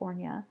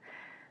California.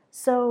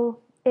 So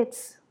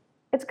it's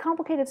a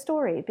complicated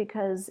story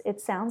because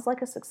it sounds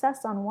like a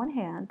success on one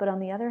hand, but on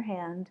the other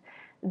hand,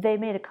 they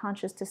made a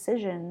conscious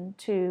decision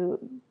to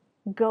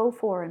go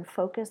for and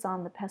focus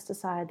on the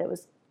pesticide that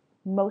was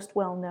most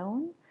well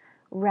known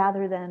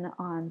rather than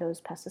on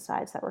those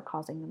pesticides that were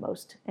causing the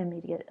most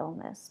immediate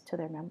illness to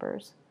their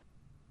members.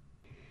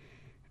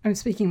 I'm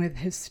speaking with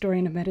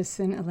historian of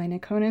medicine Elena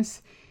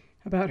Conis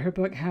about her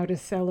book, How to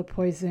Sell a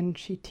Poison.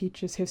 She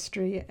teaches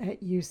history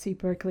at UC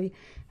Berkeley.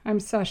 I'm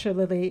Sasha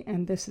Lilly,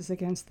 and this is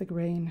Against the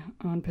Grain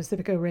on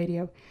Pacifica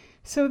Radio.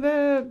 So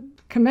the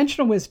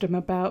conventional wisdom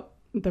about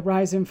the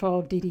rise and fall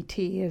of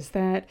DDT is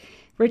that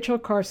Rachel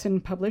Carson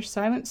published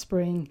Silent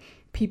Spring.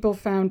 People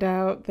found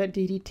out that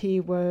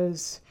DDT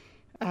was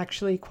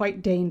actually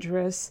quite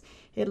dangerous.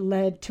 It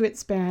led to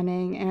its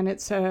banning, and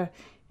it's a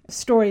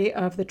story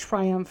of the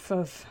triumph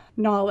of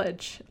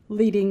knowledge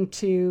leading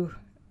to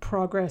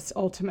progress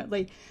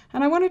ultimately.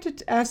 And I wanted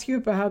to ask you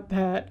about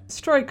that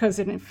story because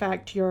in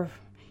fact you're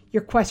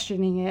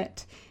questioning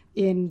it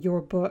in your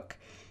book.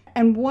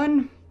 And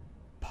one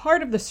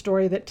part of the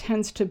story that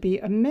tends to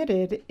be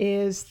omitted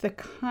is the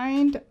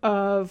kind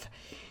of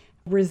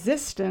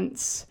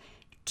resistance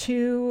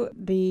to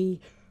the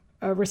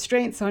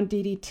restraints on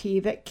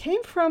DDT that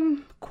came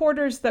from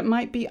quarters that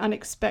might be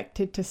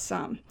unexpected to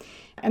some.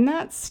 And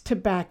that's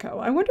tobacco.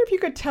 I wonder if you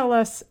could tell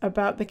us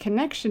about the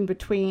connection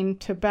between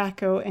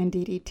tobacco and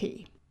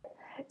DDT.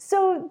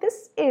 So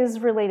this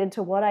is related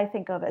to what I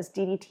think of as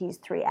DDT's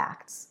three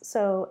acts.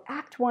 So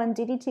Act 1,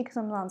 DDT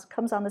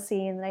comes on the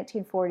scene in the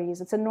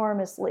 1940s. It's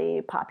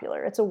enormously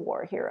popular. It's a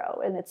war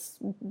hero, and it's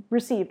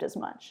received as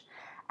much.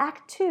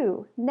 Act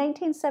 2,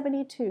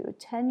 1972,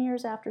 10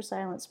 years after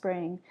Silent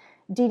Spring,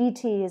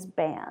 DDT is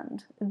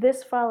banned.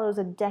 This follows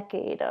a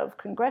decade of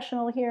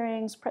congressional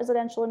hearings,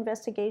 presidential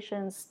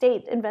investigations,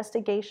 state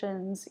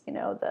investigations,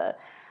 the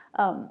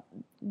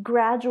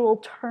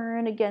gradual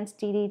turn against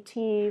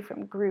DDT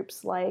from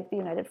groups like the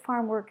United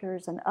Farm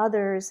Workers and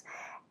others,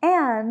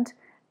 and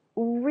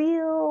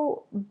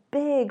real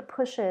big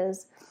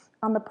pushes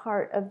on the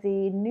part of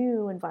the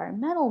new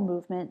environmental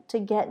movement to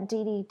get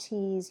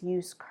DDT's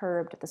use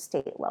curbed at the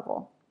state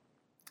level.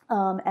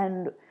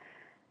 And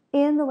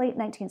in the late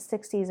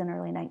 1960s and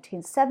early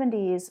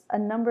 1970s, a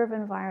number of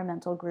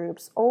environmental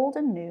groups, old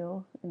and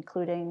new,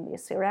 including the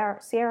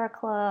Sierra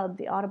Club,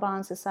 the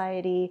Audubon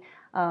Society,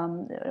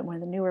 one of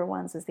the newer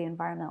ones is the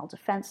Environmental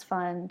Defense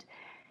Fund,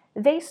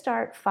 they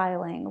start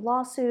filing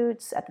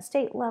lawsuits at the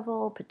state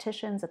level,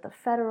 petitions at the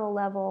federal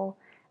level,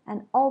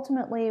 and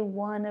ultimately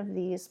one of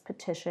these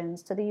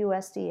petitions to the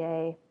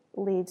USDA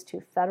leads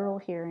to federal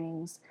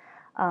hearings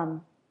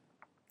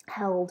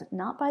held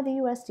not by the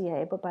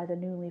USDA, but by the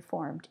newly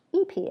formed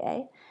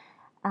EPA.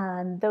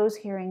 And those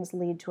hearings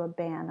lead to a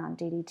ban on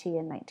DDT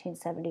in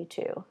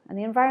 1972. And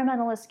the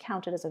environmentalists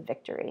count it as a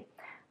victory.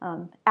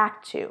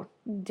 Act 2,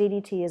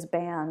 DDT is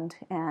banned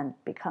and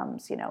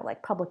becomes,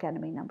 like public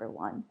enemy number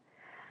 1.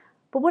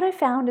 But what I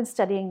found in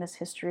studying this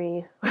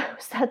history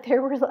was that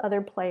there were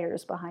other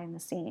players behind the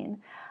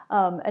scene,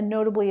 and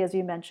notably, as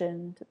you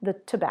mentioned, the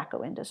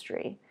tobacco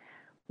industry,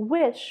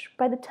 which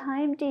by the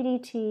time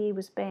DDT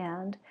was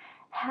banned,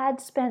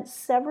 had spent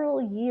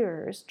several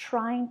years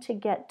trying to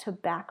get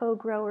tobacco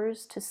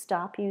growers to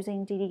stop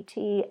using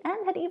DDT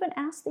and had even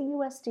asked the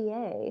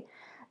USDA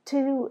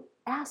to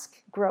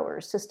ask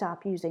growers to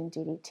stop using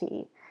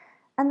DDT.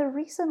 And the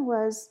reason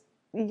was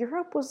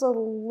Europe was a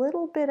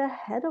little bit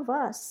ahead of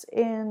us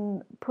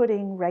in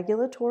putting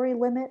regulatory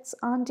limits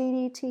on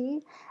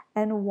DDT.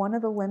 And one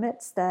of the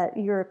limits that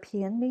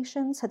European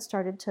nations had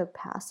started to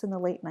pass in the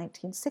late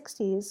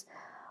 1960s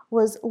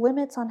was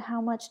limits on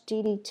how much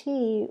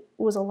DDT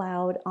was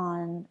allowed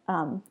on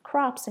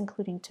crops,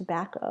 including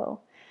tobacco.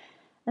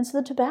 And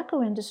so the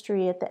tobacco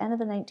industry at the end of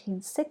the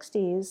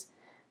 1960s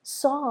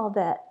saw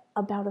that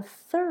about a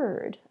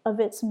third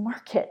of its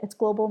market, its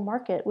global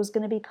market, was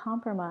going to be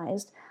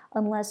compromised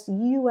unless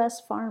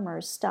U.S.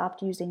 farmers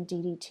stopped using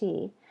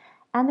DDT.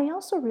 And they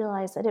also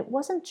realized that it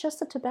wasn't just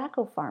the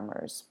tobacco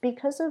farmers.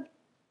 Because of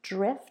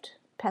drift,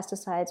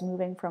 pesticides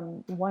moving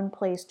from one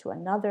place to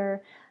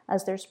another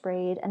as they're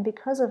sprayed, and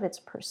because of its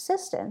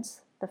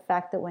persistence, the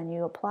fact that when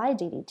you apply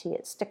DDT,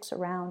 it sticks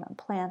around on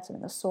plants and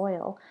in the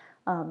soil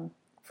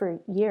for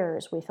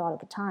years, we thought at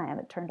the time.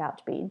 It turned out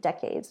to be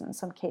decades, and in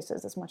some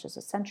cases as much as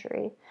a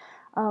century.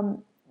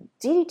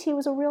 DDT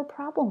was a real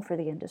problem for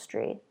the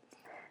industry.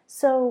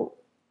 So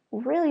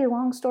really,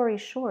 long story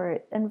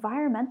short,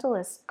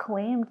 environmentalists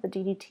claimed the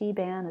DDT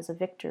ban as a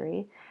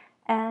victory,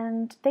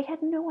 and they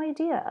had no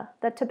idea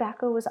that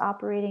tobacco was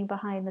operating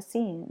behind the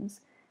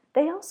scenes.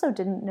 They also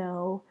didn't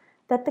know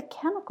that the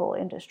chemical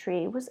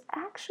industry was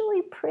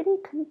actually pretty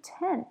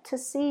content to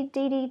see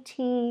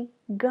DDT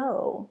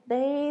go.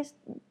 They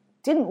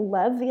didn't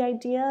love the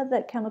idea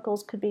that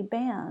chemicals could be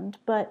banned,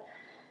 but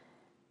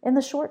in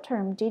the short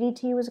term,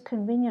 DDT was a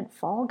convenient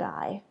fall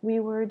guy. We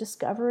were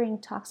discovering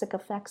toxic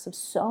effects of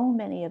so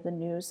many of the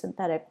new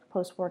synthetic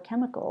post-war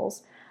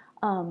chemicals,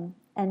 and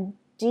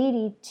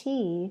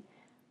DDT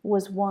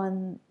was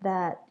one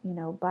that,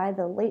 by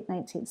the late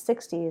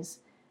 1960s,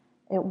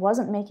 it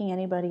wasn't making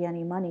anybody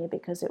any money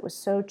because it was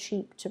so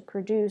cheap to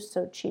produce,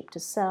 so cheap to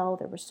sell.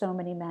 There were so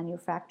many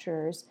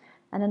manufacturers,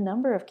 and a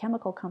number of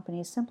chemical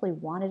companies simply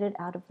wanted it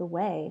out of the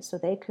way so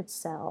they could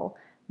sell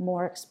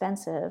more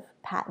expensive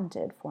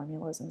patented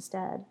formulas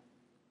instead.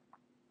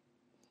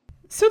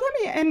 So let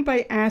me end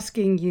by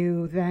asking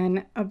you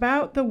then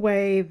about the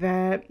way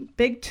that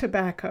big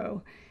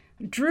tobacco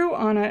drew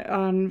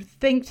on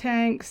think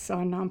tanks,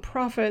 on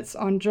nonprofits,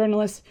 on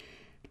journalists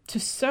to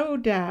sow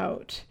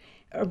doubt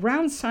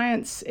around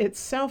science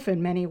itself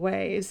in many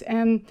ways,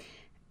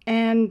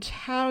 and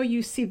how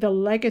you see the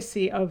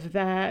legacy of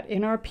that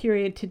in our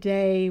period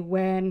today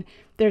when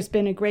there's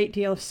been a great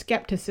deal of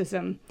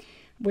skepticism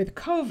with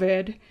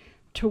COVID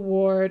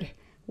toward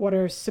what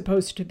are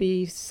supposed to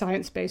be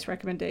science-based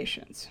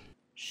recommendations.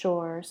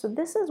 Sure. So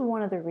this is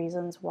one of the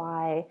reasons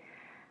why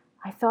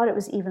I thought it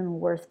was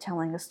even worth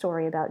telling a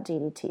story about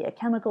DDT, a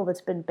chemical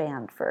that's been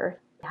banned for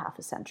half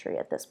a century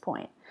at this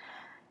point.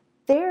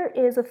 There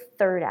is a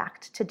third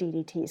act to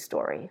DDT's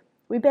story.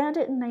 We banned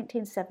it in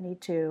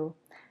 1972,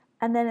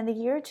 and then in the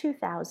year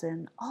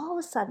 2000, all of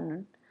a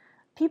sudden,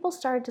 people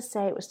started to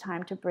say it was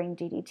time to bring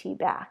DDT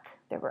back.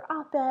 There were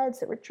op-eds,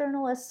 there were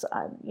journalists,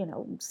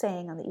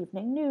 saying on the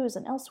evening news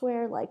and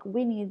elsewhere, like,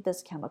 we need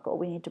this chemical,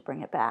 we need to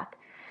bring it back.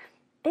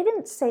 They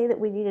didn't say that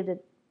we needed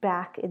it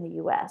back in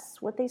the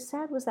US. What they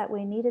said was that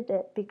we needed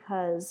it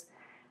because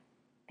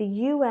the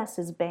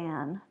US's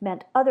ban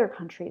meant other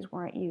countries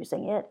weren't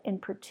using it, in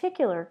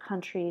particular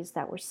countries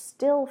that were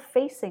still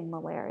facing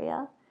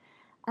malaria,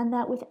 and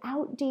that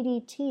without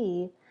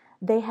DDT,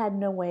 they had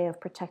no way of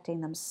protecting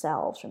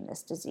themselves from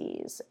this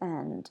disease.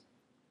 And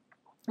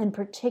in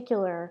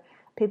particular,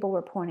 people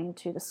were pointing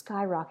to the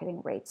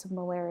skyrocketing rates of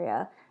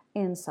malaria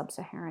in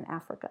sub-Saharan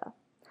Africa.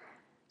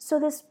 So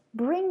this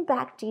Bring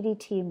Back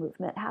DDT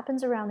movement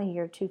happens around the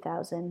year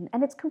 2000,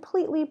 and it's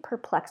completely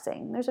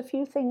perplexing. There's a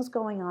few things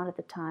going on at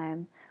the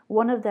time.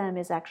 One of them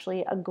is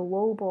actually a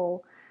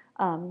global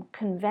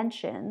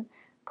convention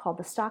called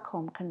the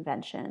Stockholm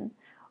Convention,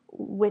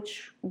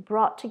 which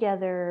brought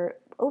together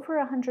over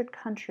 100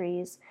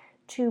 countries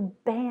to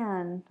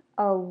ban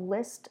a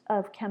list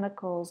of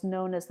chemicals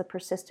known as the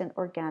persistent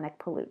organic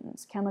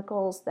pollutants,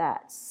 chemicals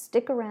that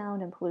stick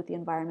around and pollute the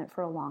environment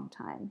for a long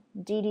time.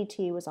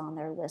 DDT was on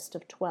their list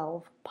of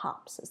 12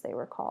 POPs, as they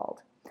were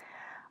called.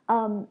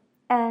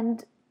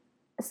 And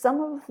some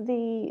of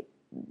the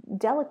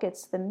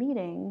delegates to the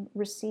meeting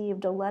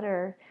received a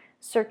letter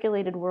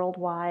circulated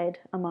worldwide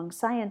among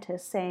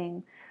scientists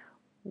saying,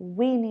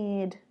 we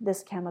need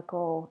this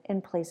chemical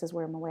in places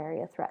where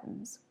malaria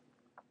threatens.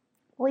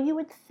 Well, you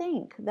would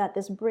think that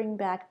this Bring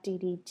Back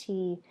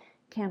DDT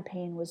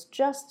campaign was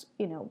just,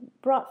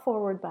 brought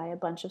forward by a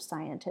bunch of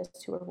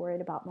scientists who were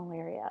worried about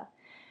malaria.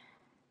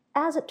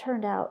 As it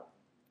turned out,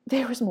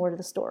 there was more to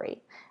the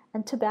story,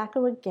 and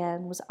tobacco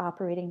again was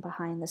operating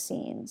behind the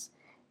scenes,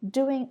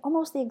 doing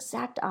almost the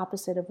exact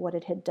opposite of what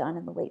it had done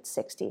in the late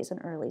 60s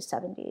and early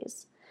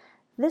 70s.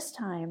 This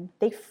time,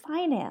 they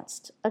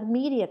financed a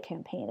media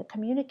campaign, a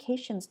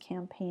communications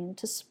campaign,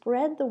 to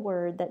spread the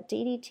word that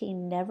DDT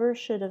never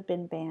should have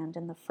been banned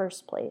in the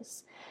first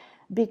place,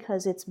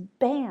 because its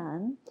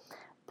ban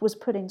was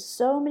putting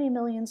so many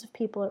millions of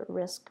people at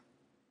risk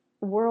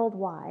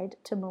worldwide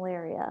to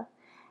malaria.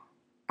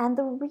 And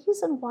the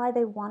reason why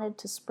they wanted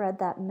to spread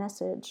that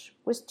message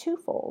was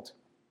twofold.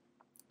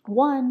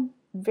 One,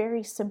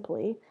 very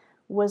simply,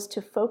 was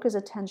to focus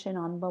attention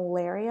on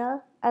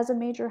malaria as a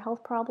major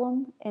health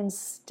problem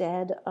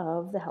instead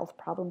of the health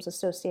problems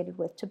associated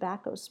with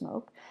tobacco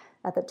smoke.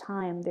 At the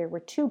time, there were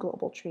 2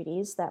 global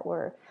treaties that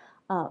were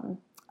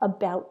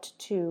about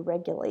to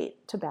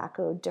regulate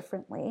tobacco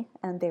differently,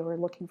 and they were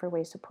looking for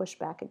ways to push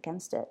back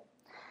against it.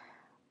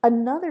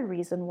 Another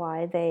reason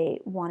why they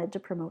wanted to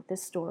promote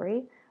this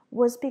story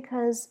was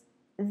because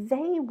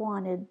they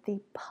wanted the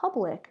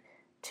public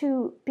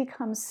to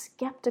become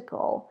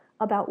skeptical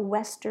about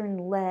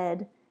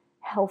Western-led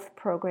health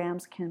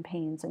programs,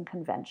 campaigns, and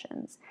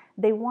conventions.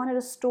 They wanted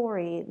a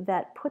story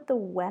that put the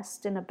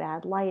West in a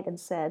bad light and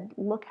said,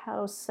 look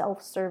how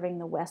self-serving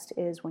the West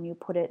is when you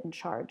put it in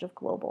charge of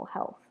global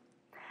health.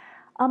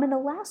 And the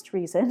last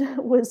reason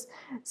was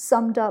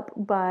summed up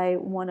by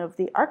one of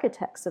the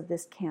architects of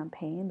this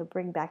campaign, the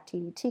Bring Back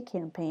DDT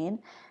campaign,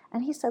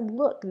 and he said,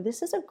 look,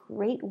 this is a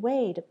great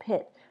way to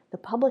pit the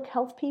public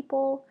health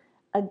people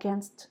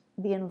against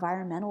the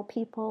environmental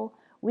people.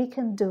 We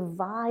can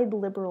divide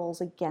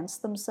liberals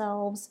against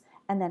themselves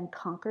and then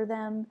conquer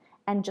them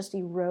and just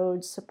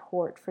erode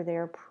support for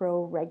their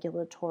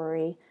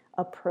pro-regulatory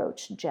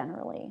approach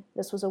generally.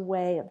 This was a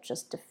way of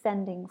just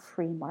defending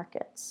free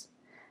markets.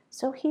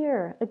 So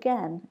here,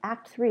 again,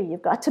 Act 3,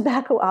 you've got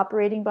tobacco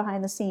operating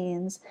behind the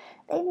scenes.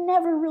 They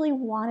never really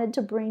wanted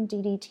to bring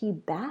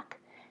DDT back.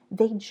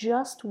 They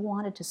just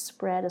wanted to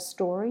spread a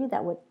story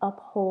that would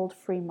uphold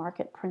free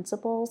market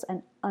principles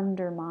and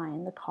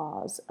undermine the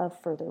cause of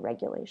further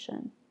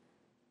regulation.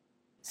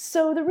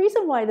 So the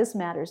reason why this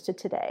matters to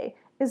today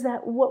is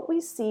that what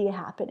we see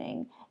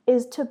happening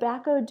is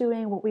tobacco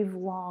doing what we've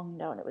long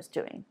known it was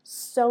doing,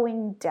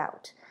 sowing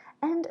doubt.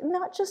 And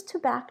not just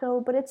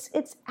tobacco, but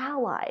its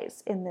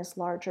allies in this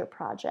larger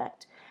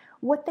project.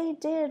 What they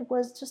did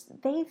was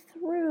they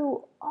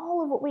threw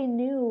all of what we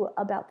knew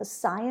about the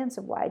science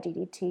of why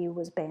DDT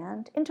was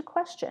banned into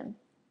question.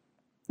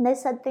 And they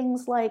said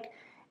things like,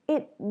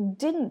 it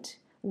didn't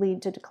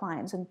lead to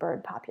declines in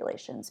bird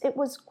populations. It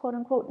was, quote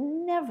unquote,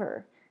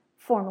 never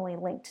formally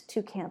linked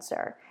to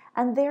cancer.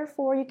 And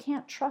therefore, you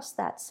can't trust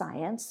that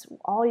science.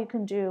 All you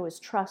can do is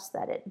trust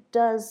that it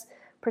does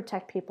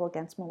protect people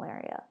against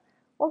malaria.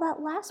 Well,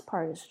 that last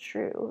part is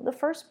true. The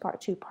first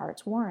two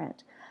parts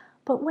weren't.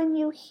 But when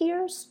you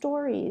hear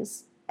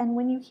stories and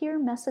when you hear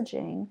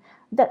messaging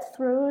that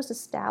throws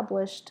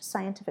established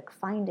scientific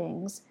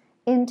findings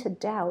into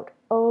doubt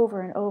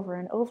over and over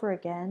and over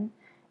again,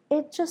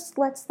 it just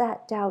lets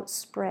that doubt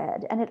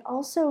spread, and it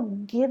also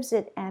gives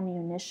it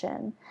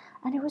ammunition.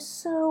 And it was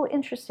so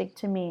interesting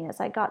to me as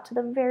I got to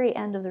the very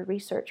end of the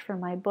research for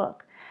my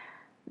book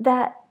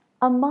that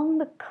among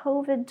the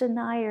COVID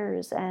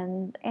deniers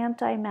and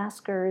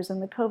anti-maskers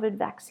and the COVID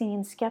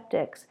vaccine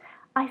skeptics,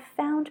 I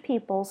found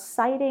people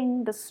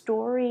citing the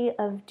story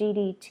of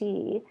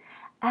DDT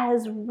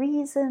as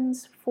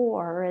reasons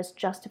for, as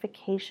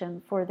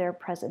justification for their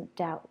present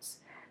doubts.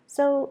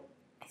 So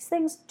these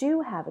things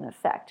do have an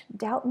effect.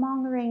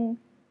 Doubt-mongering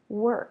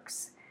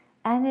works,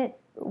 and it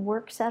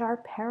works at our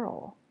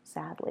peril,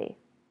 sadly.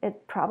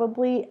 It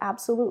probably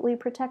absolutely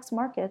protects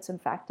markets. In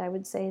fact, I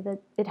would say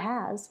that it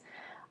has,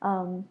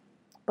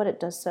 but it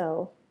does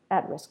so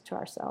at risk to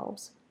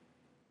ourselves.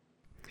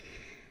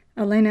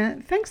 Elena,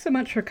 thanks so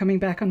much for coming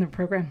back on the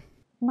program.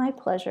 My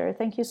pleasure.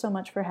 Thank you so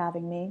much for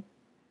having me.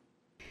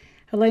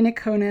 Elena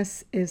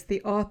Conis is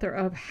the author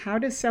of How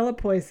to Sell a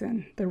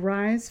Poison, The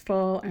Rise,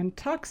 Fall, and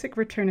Toxic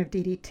Return of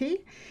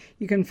DDT.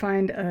 You can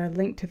find a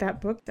link to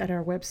that book at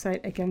our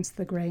website,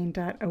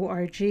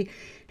 againstthegrain.org.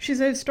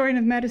 She's a historian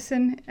of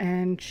medicine,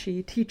 and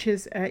she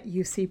teaches at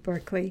UC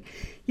Berkeley.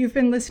 You've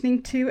been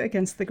listening to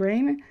Against the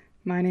Grain.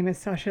 My name is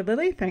Sasha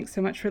Lilly. Thanks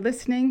so much for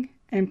listening,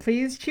 and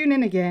please tune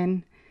in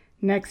again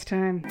next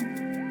time.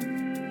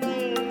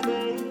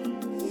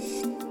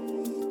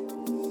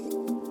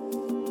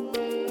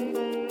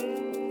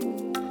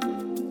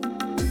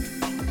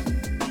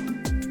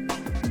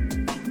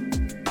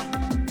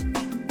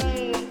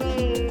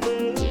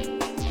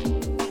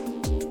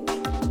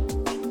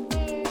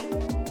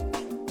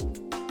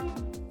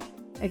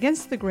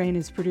 Against the Grain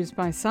is produced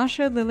by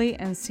Sasha Lilly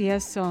and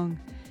C.S. Song.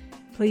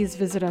 Please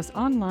visit us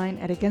online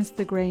at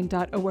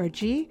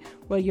againstthegrain.org,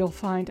 where you'll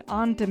find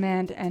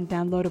on-demand and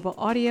downloadable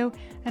audio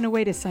and a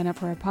way to sign up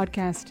for our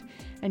podcast.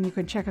 And you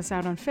can check us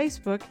out on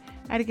Facebook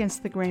at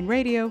Against the Grain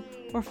Radio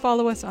or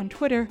follow us on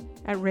Twitter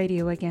at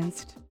Radio Against.